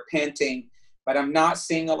face and repenting, but I'm not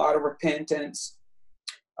seeing a lot of repentance.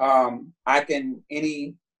 I can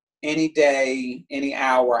any day, any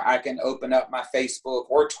hour, I can open up my Facebook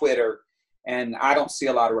or Twitter, and I don't see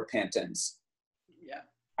a lot of repentance. Yeah,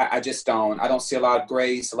 I just don't. I don't see a lot of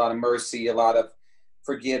grace, a lot of mercy, a lot of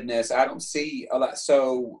forgiveness. I don't see a lot.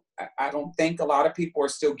 So I don't think a lot of people are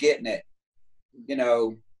still getting it,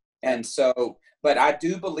 And so, but I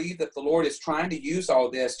do believe that the Lord is trying to use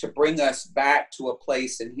all this to bring us back to a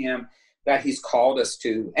place in Him that He's called us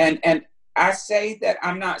to. And I say that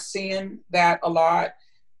I'm not seeing that a lot,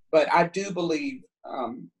 but I do believe,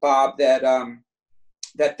 Bob, that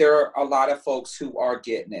there are a lot of folks who are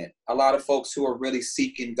getting it. A lot of folks who are really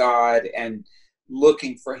seeking God and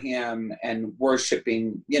looking for Him and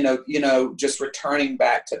worshiping, just returning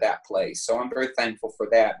back to that place. So I'm very thankful for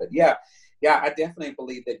that. But yeah, I definitely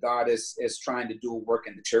believe that God is trying to do a work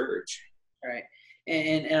in the church. Right.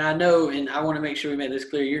 And I know, and I want to make sure we make this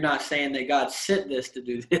clear, you're not saying that God sent this to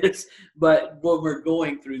do this, but when we're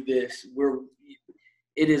going through this,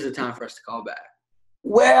 it is a time for us to call back.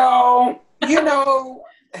 Well,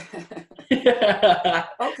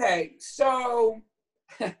 okay, so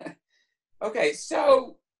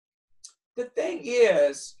the thing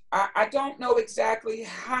is, I don't know exactly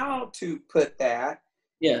how to put that.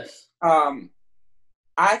 Yes.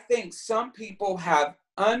 I think some people have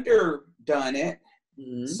underdone it.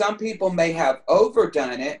 Mm-hmm. Some people may have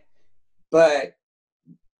overdone it. But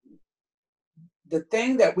the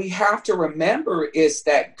thing that we have to remember is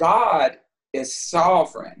that God is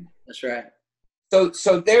sovereign. That's right.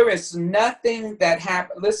 So there is nothing that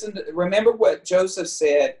happened. Listen, remember what Joseph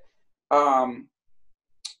said.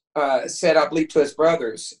 Said, I believe, to his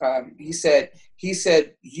brothers. He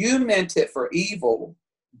said, "You meant it for evil,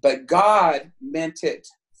 but God meant it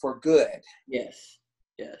for good." Yes.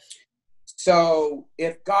 Yes. So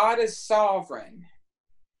if God is sovereign,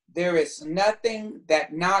 there is nothing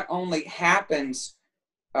that not only happens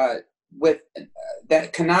with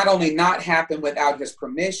that can not only not happen without his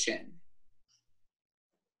permission.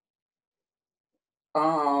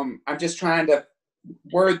 I'm just trying to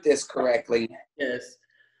word this correctly. Yes.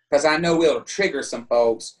 Because I know it'll trigger some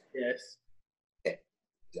folks. Yes.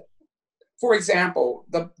 For example,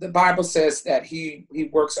 the Bible says that he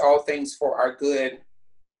works all things for our good.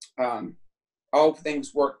 All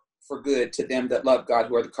things work for good to them that love God,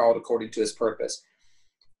 who are called according to his purpose.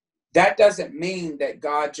 That doesn't mean that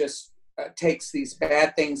God just takes these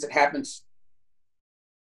bad things that happens.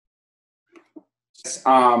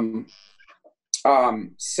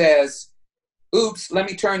 Says, oops, let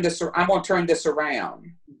me turn this, I'm going to turn this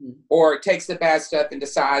around. Mm-hmm. Or takes the bad stuff and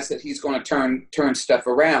decides that he's going to turn stuff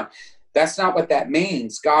around. That's not what that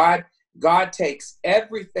means. God takes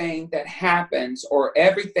everything that happens, or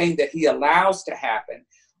everything that he allows to happen,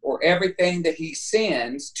 or everything that he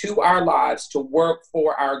sends to our lives to work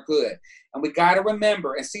for our good. And we got to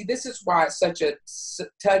remember, and see, this is why it's such a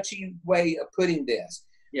touchy way of putting this.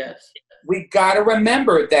 Yes. We got to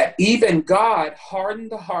remember that even God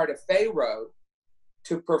hardened the heart of Pharaoh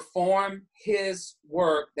to perform his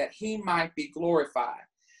work that he might be glorified.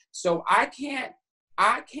 So I can't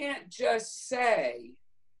just say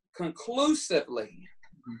conclusively,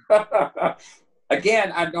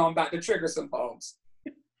 again, I know I'm about to trigger some folks.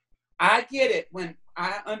 I get it when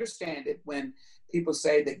I understand it when people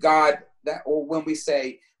say that God, or when we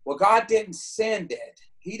say, well, God didn't send it.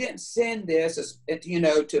 He didn't send this,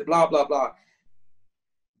 to blah, blah, blah.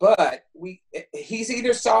 But he's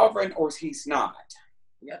either sovereign or he's not.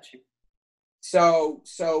 Got you.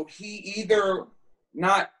 So he either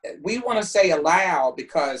not, we want to say allow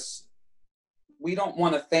because we don't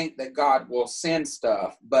want to think that God will send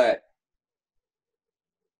stuff, but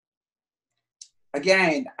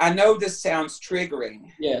again, I know this sounds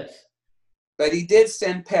triggering. Yes. But he did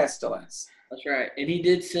send pestilence. That's right. And he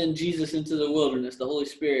did send Jesus into the wilderness, the Holy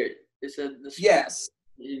Spirit. It said the Spirit. Yes.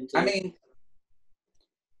 I mean,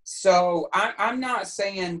 so I'm not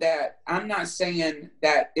saying that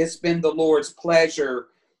it's been the Lord's pleasure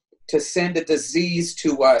to send a disease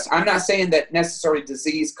to us. I'm not saying that necessarily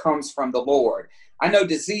disease comes from the Lord. I know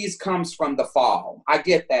disease comes from the fall. I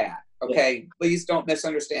get that. Okay. Yeah. Please don't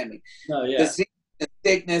misunderstand me. No, yeah. Disease and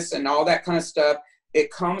sickness and all that kind of stuff,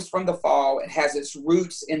 it comes from the fall. It has its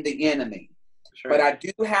roots in the enemy. Right. But I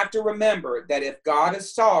do have to remember that if God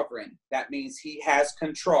is sovereign, that means he has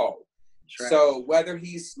control. Right. So whether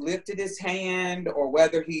he's lifted his hand or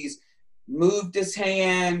whether he's moved his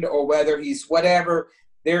hand or whether he's whatever,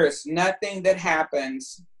 there is nothing that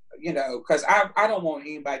happens, because I don't want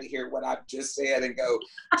anybody to hear what I've just said and go,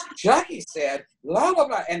 Jackie said, blah, blah,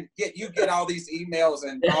 blah, and you get all these emails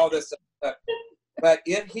and all this stuff. But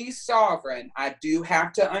if he's sovereign, I do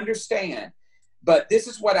have to understand. But this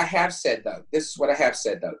is what I have said, though.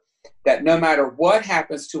 That no matter what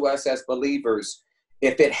happens to us as believers,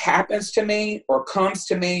 if it happens to me or comes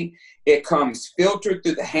to me, it comes filtered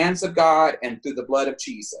through the hands of God and through the blood of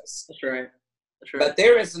Jesus. That's right. But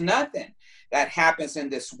there is nothing that happens in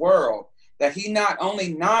this world that he not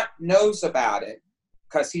only not knows about it,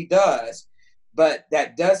 because he does, but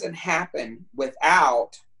that doesn't happen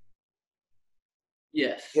without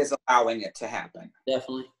his allowing it to happen.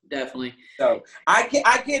 Definitely. So I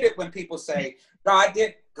get it when people say God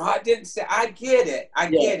didn't say. I get it.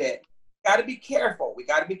 Get it. Got to be careful. We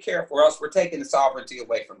got to be careful, or else we're taking the sovereignty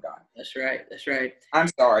away from God. That's right. I'm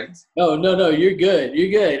sorry. No. You're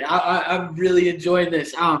good. I'm really enjoying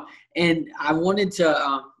this. And I wanted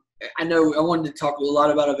to. I wanted to talk a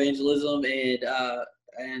lot about evangelism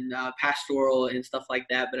and pastoral and stuff like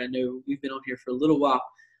that. But I know we've been on here for a little while.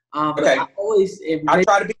 Okay. I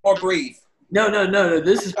try to be more brief. No.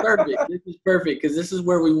 This is perfect. This is perfect because this is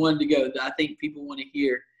where we wanted to go. I think people want to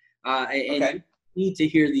hear. And need to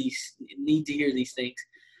hear these things.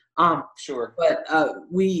 Sure. But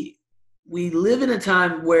we live in a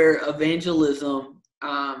time where evangelism,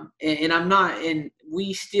 and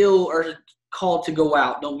we still are called to go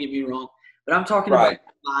out. Don't get me wrong, but I'm talking about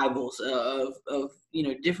Bibles of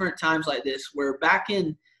different times like this. Where back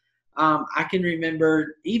in, I can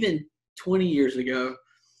remember even 20 years ago,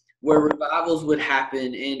 where revivals would happen,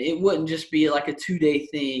 and it wouldn't just be like a 2-day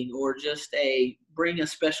thing or just bring a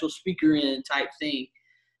special speaker in type thing.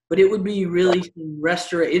 but it would be really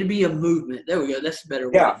it'd be a movement. There we go. That's a better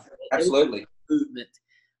word. Yeah, absolutely. Movement.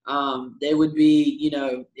 They would be,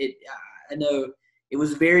 I know it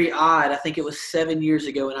was very odd. I think it was 7 years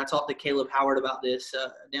ago, and I talked to Caleb Howard about this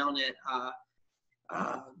down at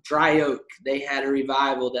Dry Oak. They had a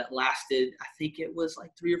revival that lasted, I think it was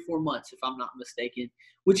like 3 or 4 months, if I'm not mistaken,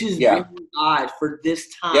 which is very odd for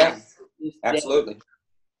this time. Yeah, absolutely.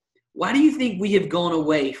 Why do you think we have gone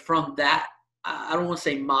away from that? I don't want to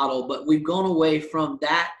say model, but we've gone away from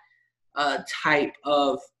that type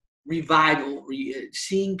of revival,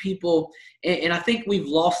 seeing people, and I think we've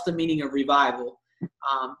lost the meaning of revival.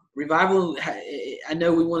 Revival, I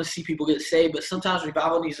know we want to see people get saved, but sometimes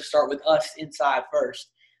revival needs to start with us inside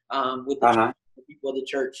first, with the, church, the people of the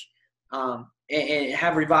church, and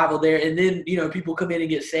have revival there. And then, people come in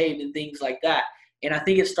and get saved and things like that. And I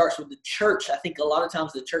think it starts with the church. I think a lot of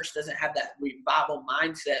times the church doesn't have that revival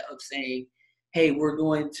mindset of saying, hey, we're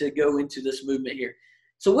going to go into this movement here.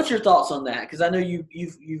 So what's your thoughts on that? Because I know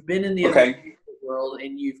you've been in the world,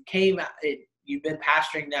 and you've been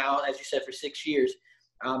pastoring now, as you said, for 6 years,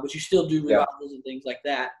 but you still do revivals and things like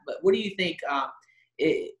that. But what do you think?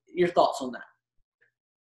 Your thoughts on that?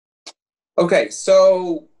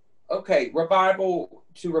 Revival,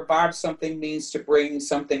 to revive something means to bring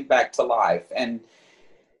something back to life, and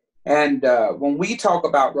when we talk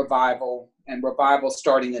about revival and revival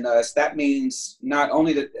starting in us, that means not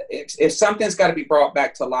only that if something's got to be brought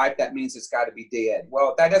back to life, that means it's got to be dead.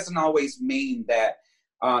 Well, that doesn't always mean that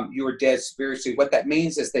you're dead spiritually. What that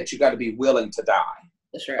means is that you got to be willing to die.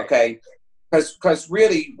 That's right. Okay. Because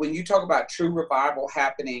really, when you talk about true revival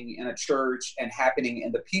happening in a church and happening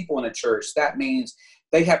in the people in a church, that means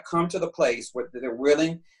they have come to the place where they're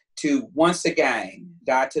willing to once again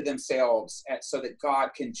die to themselves so that God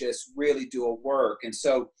can just really do a work. And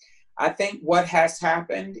so I think what has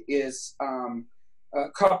happened is a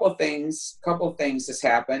couple of things has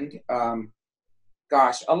happened.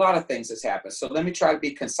 A lot of things has happened. So let me try to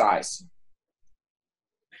be concise.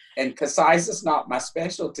 And concise is not my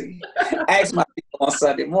specialty. Ask my people on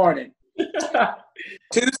Sunday morning.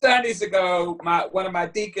 2 Sundays ago, one of my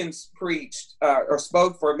deacons preached or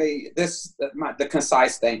spoke for me. The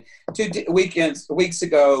concise thing. 2 weeks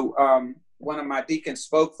ago, one of my deacons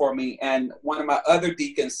spoke for me, and one of my other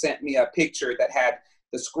deacons sent me a picture that had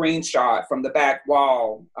the screenshot from the back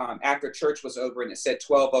wall after church was over, and it said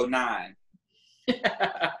 1209.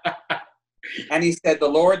 And he said, the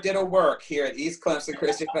Lord did a work here at East Clemson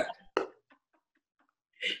Christian.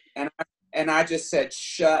 And I just said,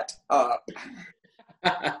 shut up.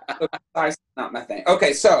 So concise is not my thing.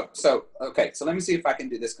 Okay, so let me see if I can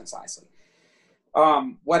do this concisely.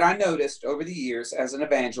 What I noticed over the years as an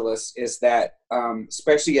evangelist is that,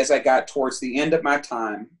 especially as I got towards the end of my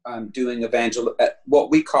time doing what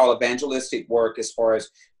we call evangelistic work as far as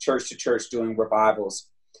church to church doing revivals,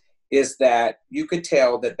 is that you could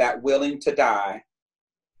tell that willing to die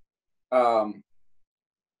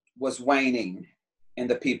was waning in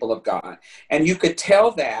the people of God. And you could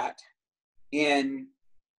tell that in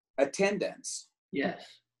attendance. Yes.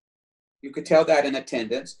 You could tell that in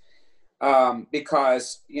attendance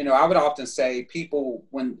because, I would often say people,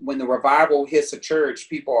 when the revival hits a church,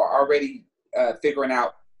 people are already figuring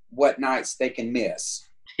out what nights they can miss.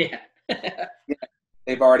 Yeah.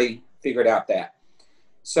 They've already figured out that.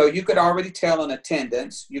 So you could already tell in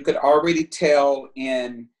attendance. You could already tell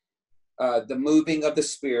in the moving of the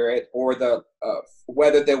Spirit, or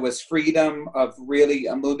whether there was freedom of really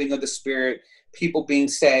a moving of the Spirit, people being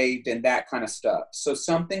saved, and that kind of stuff. So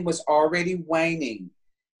something was already waning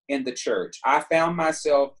in the church. I found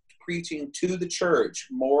myself preaching to the church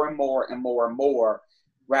more and more and more and more,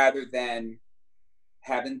 rather than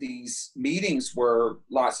having these meetings where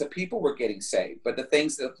lots of people were getting saved. But the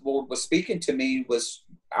things that the Lord was speaking to me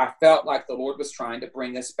I felt like the Lord was trying to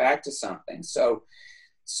bring us back to something. So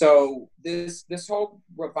this whole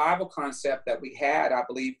revival concept that we had, I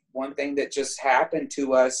believe one thing that just happened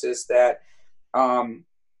to us is that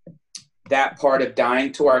that part of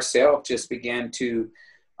dying to ourselves just began to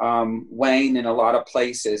wane in a lot of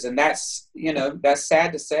places. And that's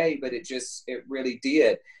sad to say, but it really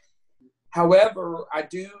did. However,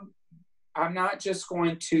 I'm not just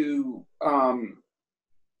going to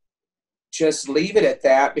just leave it at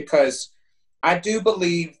that, because I do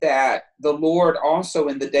believe that the Lord also,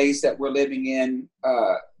 in the days that we're living in,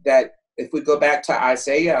 that if we go back to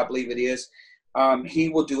Isaiah, I believe it is, he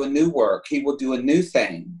will do a new work. He will do a new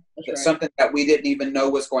thing. Right. Something that we didn't even know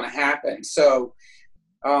was going to happen. So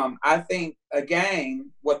I think,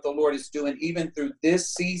 again, what the Lord is doing, even through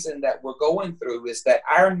this season that we're going through, is that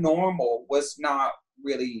our normal was not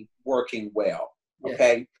really working well. Yeah.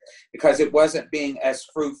 okay, because it wasn't being as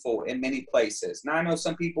fruitful in many places. Now, I know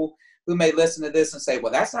some people who may listen to this and say,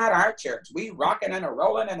 well, that's not our church. We rocking and a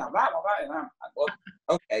rolling and a blah, blah, blah. And I'm like, well,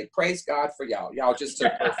 okay, praise God for y'all. Y'all just so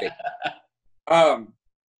perfect.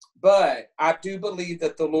 But I do believe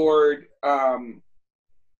that the Lord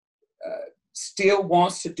still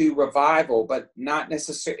wants to do revival, but not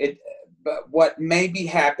necessarily. But what may be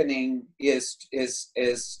happening is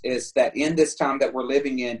that in this time that we're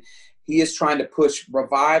living in, He is trying to push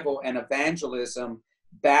revival and evangelism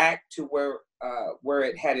back to where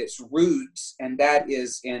it had its roots, and that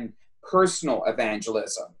is in personal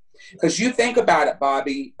evangelism. Because you think about it,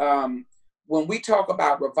 Bobby, when we talk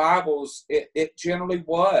about revivals, it generally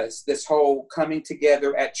was this whole coming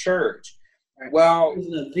together at church. Right. Well, it was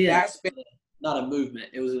an event, that's been not a movement.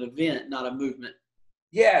 It was an event, not a movement.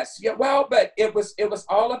 Yes, yeah. Well, but it was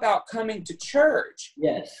all about coming to church.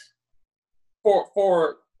 Yes.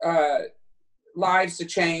 For lives to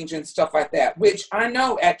change and stuff like that. Which I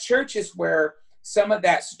know at churches where some of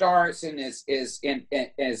that starts and is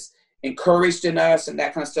encouraged in us and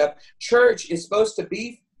that kind of stuff. Church is supposed to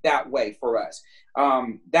be that way for us.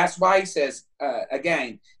 That's why He says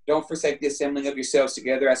again, don't forsake the assembling of yourselves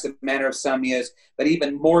together, as the manner of some is, but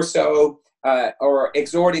even more so. Or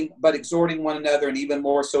exhorting one another, and even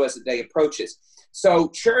more so as the day approaches. So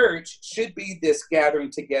church should be this gathering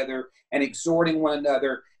together and exhorting one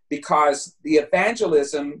another, because the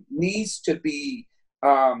evangelism needs to be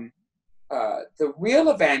the real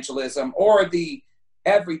evangelism, or the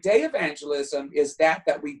everyday evangelism is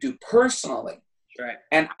that we do personally. Right.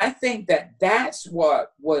 And I think that that's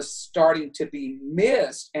what was starting to be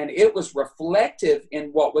missed, and it was reflective in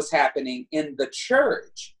what was happening in the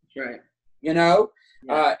church. Right. You know,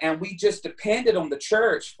 yeah. And we just depended on the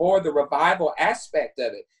church for the revival aspect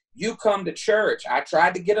of it. You come to church. I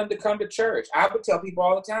tried to get them to come to church. I would tell people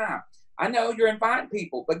all the time, I know you're inviting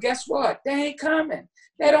people, but guess what? They ain't coming.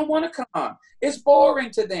 They don't want to come. It's boring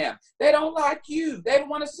to them. They don't like you. They don't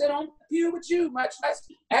want to sit on the pew with you, much less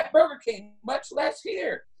at Burger King, much less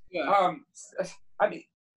here. Yeah.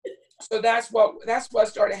 So that's what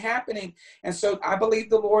started happening. And so I believe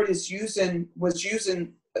the Lord was using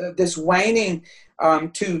this waning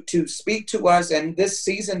to speak to us, and this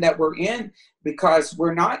season that we're in, because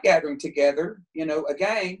we're not gathering together,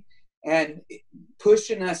 again, and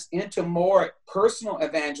pushing us into more personal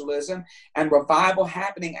evangelism and revival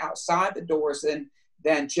happening outside the doors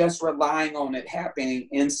than just relying on it happening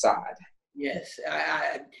inside. Yes,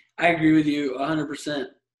 I agree with you 100%.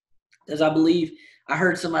 Because I believe I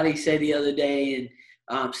heard somebody say the other day,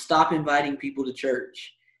 and stop inviting people to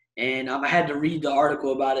church. And I had to read the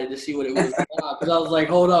article about it to see what it was about, because I was like,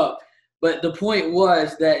 hold up. But the point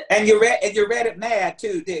was that, and you read it mad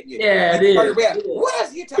too, didn't you? Yeah, it is. What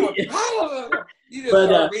is he talking about? You just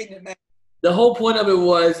started reading it mad. The whole point of it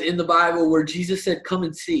was in the Bible where Jesus said, "Come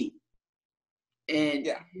and see," and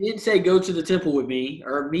He didn't say, "Go to the temple with me"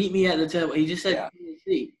 or "Meet me at the temple." He just said, "Come and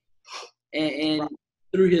see," and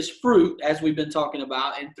through His fruit, as we've been talking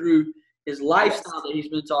about, and through His lifestyle that He's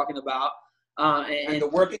been talking about. And the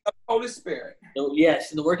working of the Holy Spirit.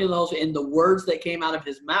 Yes, and the working of the Holy Spirit, and the words that came out of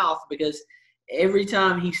His mouth, because every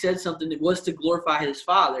time He said something, it was to glorify His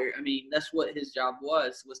Father. I mean, that's what His job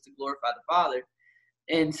was to glorify the Father.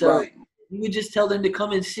 And so He would just tell them to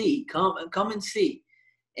come and see, come and see.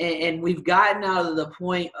 And we've gotten out of the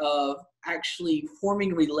point of actually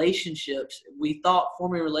forming relationships. We thought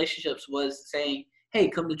forming relationships was saying, hey,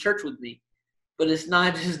 come to church with me. But it's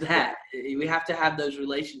not just that. We have to have those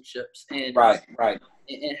relationships and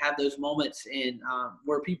and have those moments, and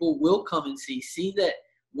where people will come and see that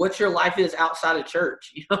what your life is outside of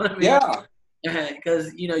church. You know what I mean? Yeah.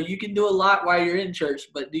 Because you can do a lot while you're in church,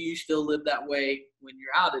 but do you still live that way when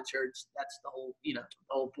you're out of church? That's the whole the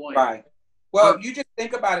whole point. Right. Well, you just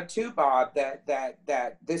think about it too, Bob.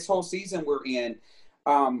 That this whole season we're in.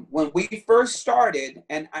 When we first started,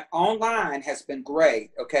 and online has been great,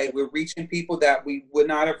 okay? We're reaching people that we would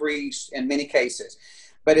not have reached in many cases.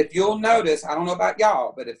 But if you'll notice, I don't know about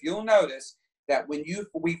y'all, but if you'll notice that when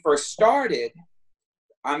we first started,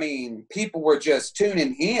 I mean, people were just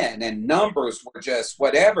tuning in and numbers were just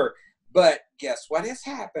whatever. But guess what has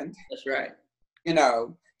happened? That's right.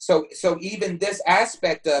 So even this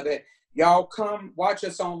aspect of it, y'all come watch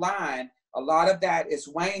us online. A lot of that is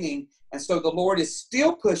waning. And so the Lord is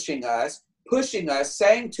still pushing us,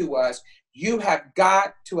 saying to us, you have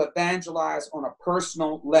got to evangelize on a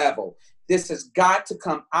personal level. This has got to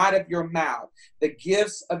come out of your mouth. The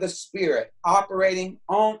gifts of the Spirit operating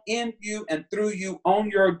in you and through you on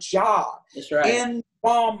your job. That's right. In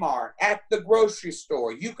Walmart, at the grocery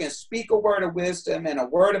store. You can speak a word of wisdom and a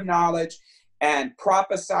word of knowledge and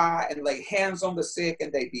prophesy and lay hands on the sick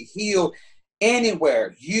and they be healed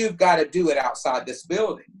anywhere, you've got to do it outside this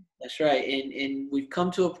building. That's right. And we've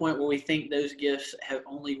come to a point where we think those gifts have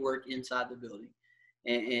only worked inside the building.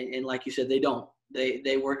 And like you said, they don't.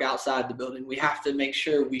 They work outside the building. We have to make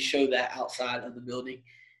sure we show that outside of the building.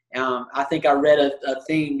 I think I read a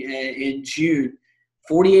thing in June,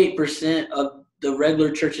 48% of the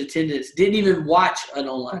regular church attendance didn't even watch an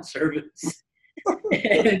online service.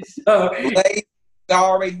 And so they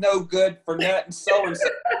already no good for nothing, so and so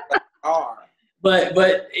are. But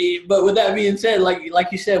with that being said,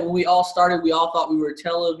 like you said, when we all started, we all thought we were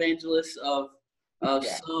televangelists of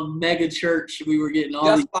some mega church. We were getting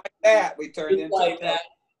all just like that. We turned into like that,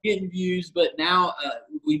 getting views. But now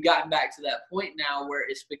we've gotten back to that point now where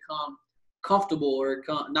it's become comfortable or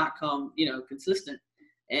consistent.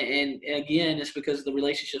 And again, it's because of the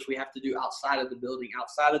relationships we have to do outside of the building,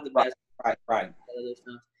 outside of the message. Right.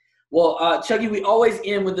 Well, Chucky, we always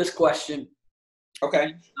end with this question.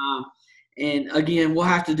 Okay. And again, we'll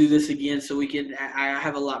have to do this again so we can. I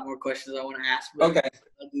have a lot more questions I want to ask. Okay.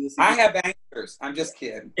 I have answers. I'm just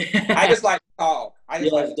kidding. I just like to talk.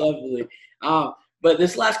 Definitely. But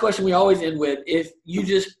this last question we always end with: if you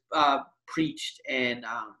just preached and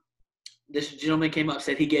this gentleman came up and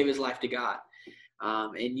said he gave his life to God,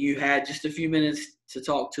 and you had just a few minutes to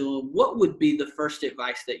talk to him, what would be the first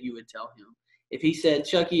advice that you would tell him? If he said,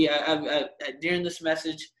 "Chucky, during this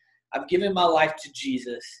message, I've given my life to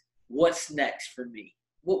Jesus. What's next for me?"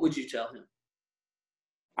 What would you tell him?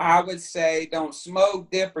 I would say don't smoke,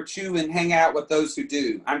 dip, or chew and hang out with those who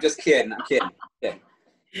do. I'm just kidding. I'm kidding.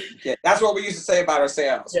 That's what we used to say about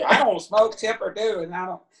ourselves. Yeah. I don't smoke, tip, or do, and I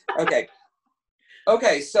don't.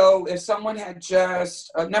 Okay, so if someone had just,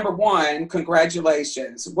 number one,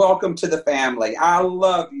 congratulations. Welcome to the family. I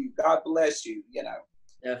love you. God bless you,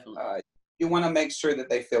 Definitely. You want to make sure that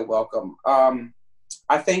they feel welcome.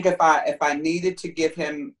 I think if I needed to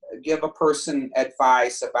give a person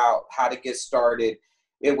advice about how to get started,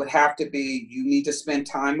 it would have to be you need to spend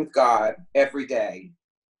time with God every day.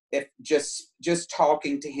 If just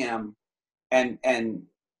talking to Him and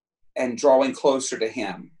drawing closer to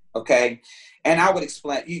Him. Okay. And I would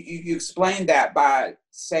explain, you explain that by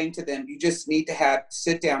saying to them, you just need to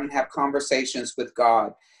sit down and have conversations with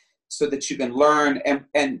God so that you can learn.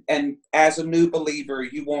 And as a new believer,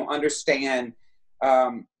 you won't understand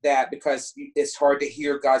that because it's hard to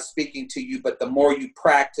hear God speaking to you, but the more you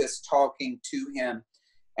practice talking to Him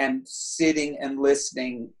and sitting and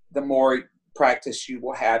listening, the more practice you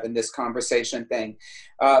will have in this conversation thing.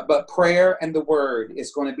 But prayer and the Word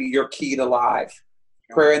is going to be your key to life.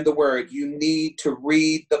 Prayer and the Word. You need to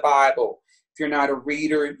read the Bible. If you're not a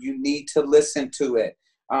reader, you need to listen to it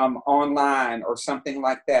online or something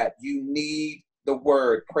like that. You need the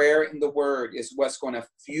Word. Prayer and the Word is what's going to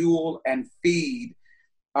fuel and feed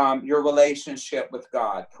your relationship with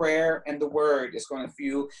God. Prayer and the Word is going to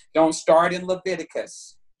fuel. Don't start in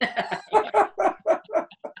Leviticus.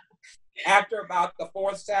 After about the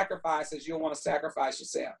fourth sacrifices, you'll want to sacrifice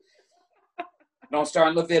yourself. Don't start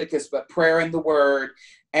in Leviticus, but prayer and the Word.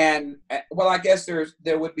 And, well, I guess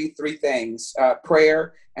there would be three things.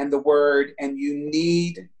 Prayer and the Word, and you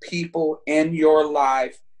need people in your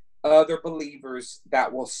life, other believers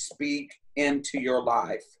that will speak into your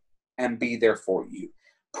life and be there for you.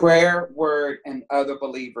 Prayer, Word, and other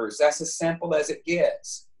believers. That's as simple as it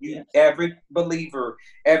gets. Every believer,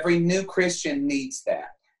 every new Christian needs that.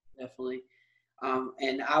 Definitely.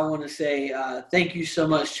 And I want to say thank you so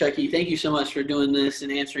much, Chucky. Thank you so much for doing this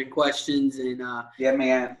and answering questions and yeah,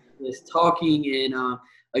 man, this talking. And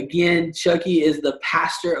again, Chucky is the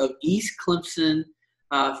pastor of East Clemson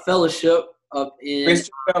Fellowship up in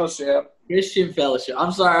Christian Fellowship.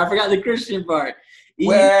 I'm sorry, I forgot the Christian part.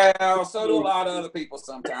 Well, so do a lot of other people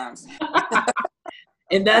sometimes.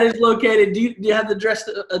 And that is located. Do you have the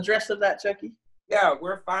address of that, Chucky? Yeah,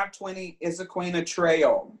 we're 520 Issaquena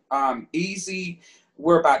Trail. Easy.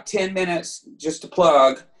 We're about 10 minutes, just to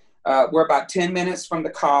plug. We're about 10 minutes from the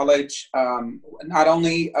college. Not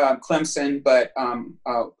only Clemson, but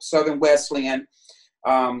Southern Wesleyan.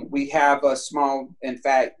 We have a small, in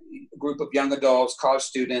fact, group of young adults, college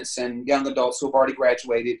students, and young adults who have already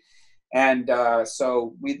graduated. And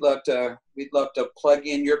so we'd love to plug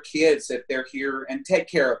in your kids if they're here and take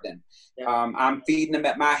care of them. Yeah. I'm feeding them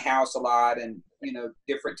at my house a lot, and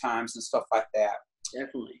different times and stuff like that.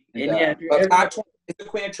 Definitely. And but 520 is the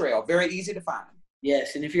Queen Trail, very easy to find.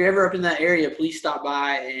 Yes, and if you're ever up in that area, please stop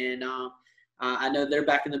by. And I know they're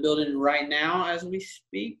back in the building right now as we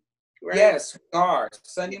speak. Right? Yes, we are.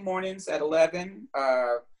 Sunday mornings at 11.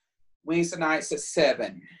 Wednesday nights at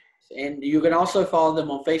 7. And you can also follow them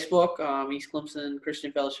on Facebook, East Clemson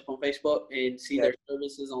Christian Fellowship on Facebook, and see their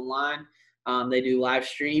services online. They do live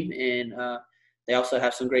stream, and they also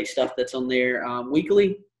have some great stuff that's on there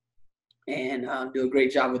weekly, and do a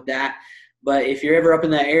great job with that. But if you're ever up in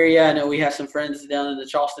that area, I know we have some friends down in the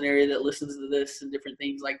Charleston area that listens to this and different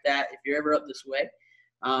things like that. If you're ever up this way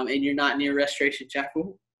and you're not near Restoration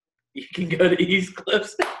Chapel, you can go to East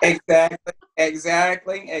Clemson.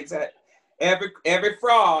 Exactly. Every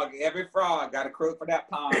frog got a croak for that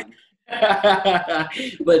pond.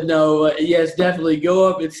 But no, yes, definitely go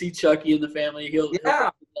up and see Chucky and the family. He'll put his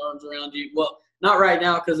arms around you. Well, not right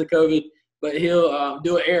now because of COVID, but he'll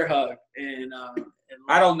do an air hug. And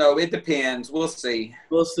I don't know. It depends. We'll see.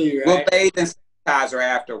 Right? We'll bathe in sanitizer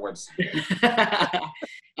afterwards.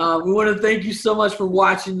 We want to thank you so much for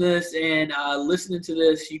watching this and listening to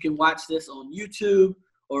this. You can watch this on YouTube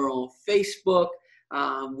or on Facebook.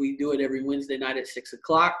 We do it every Wednesday night at 6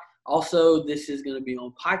 o'clock. Also, this is going to be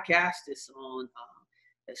on podcast. It's on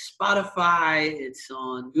Spotify. It's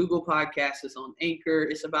on Google Podcasts. It's on Anchor.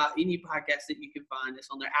 It's about any podcast that you can find. It's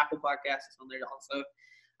on their Apple Podcasts. It's on there also.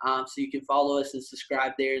 So you can follow us and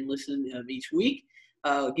subscribe there and listen each week.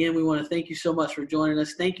 Again, we want to thank you so much for joining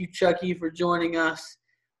us. Thank you, Chucky, for joining us.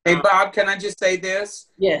 Hey, Bob, can I just say this?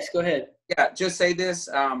 Yes, go ahead. Yeah, just say this.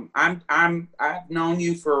 I've known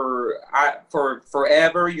you for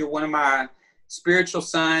forever. You're one of my spiritual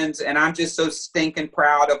sons, and I'm just so stinking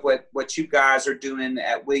proud of what you guys are doing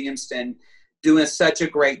at Williamston, doing such a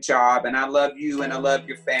great job. And I love you, and I love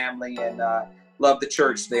your family, and love the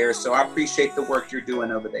church there. So I appreciate the work you're doing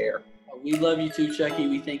over there. We love you too, Chucky.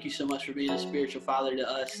 We thank you so much for being a spiritual father to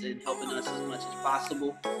us and helping us as much as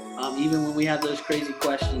possible. Even when we have those crazy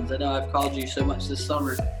questions. I know I've called you so much this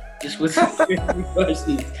summer just with some crazy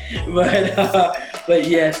questions. But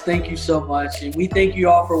yes, thank you so much. And we thank you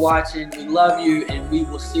all for watching. We love you, and we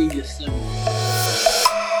will see you soon.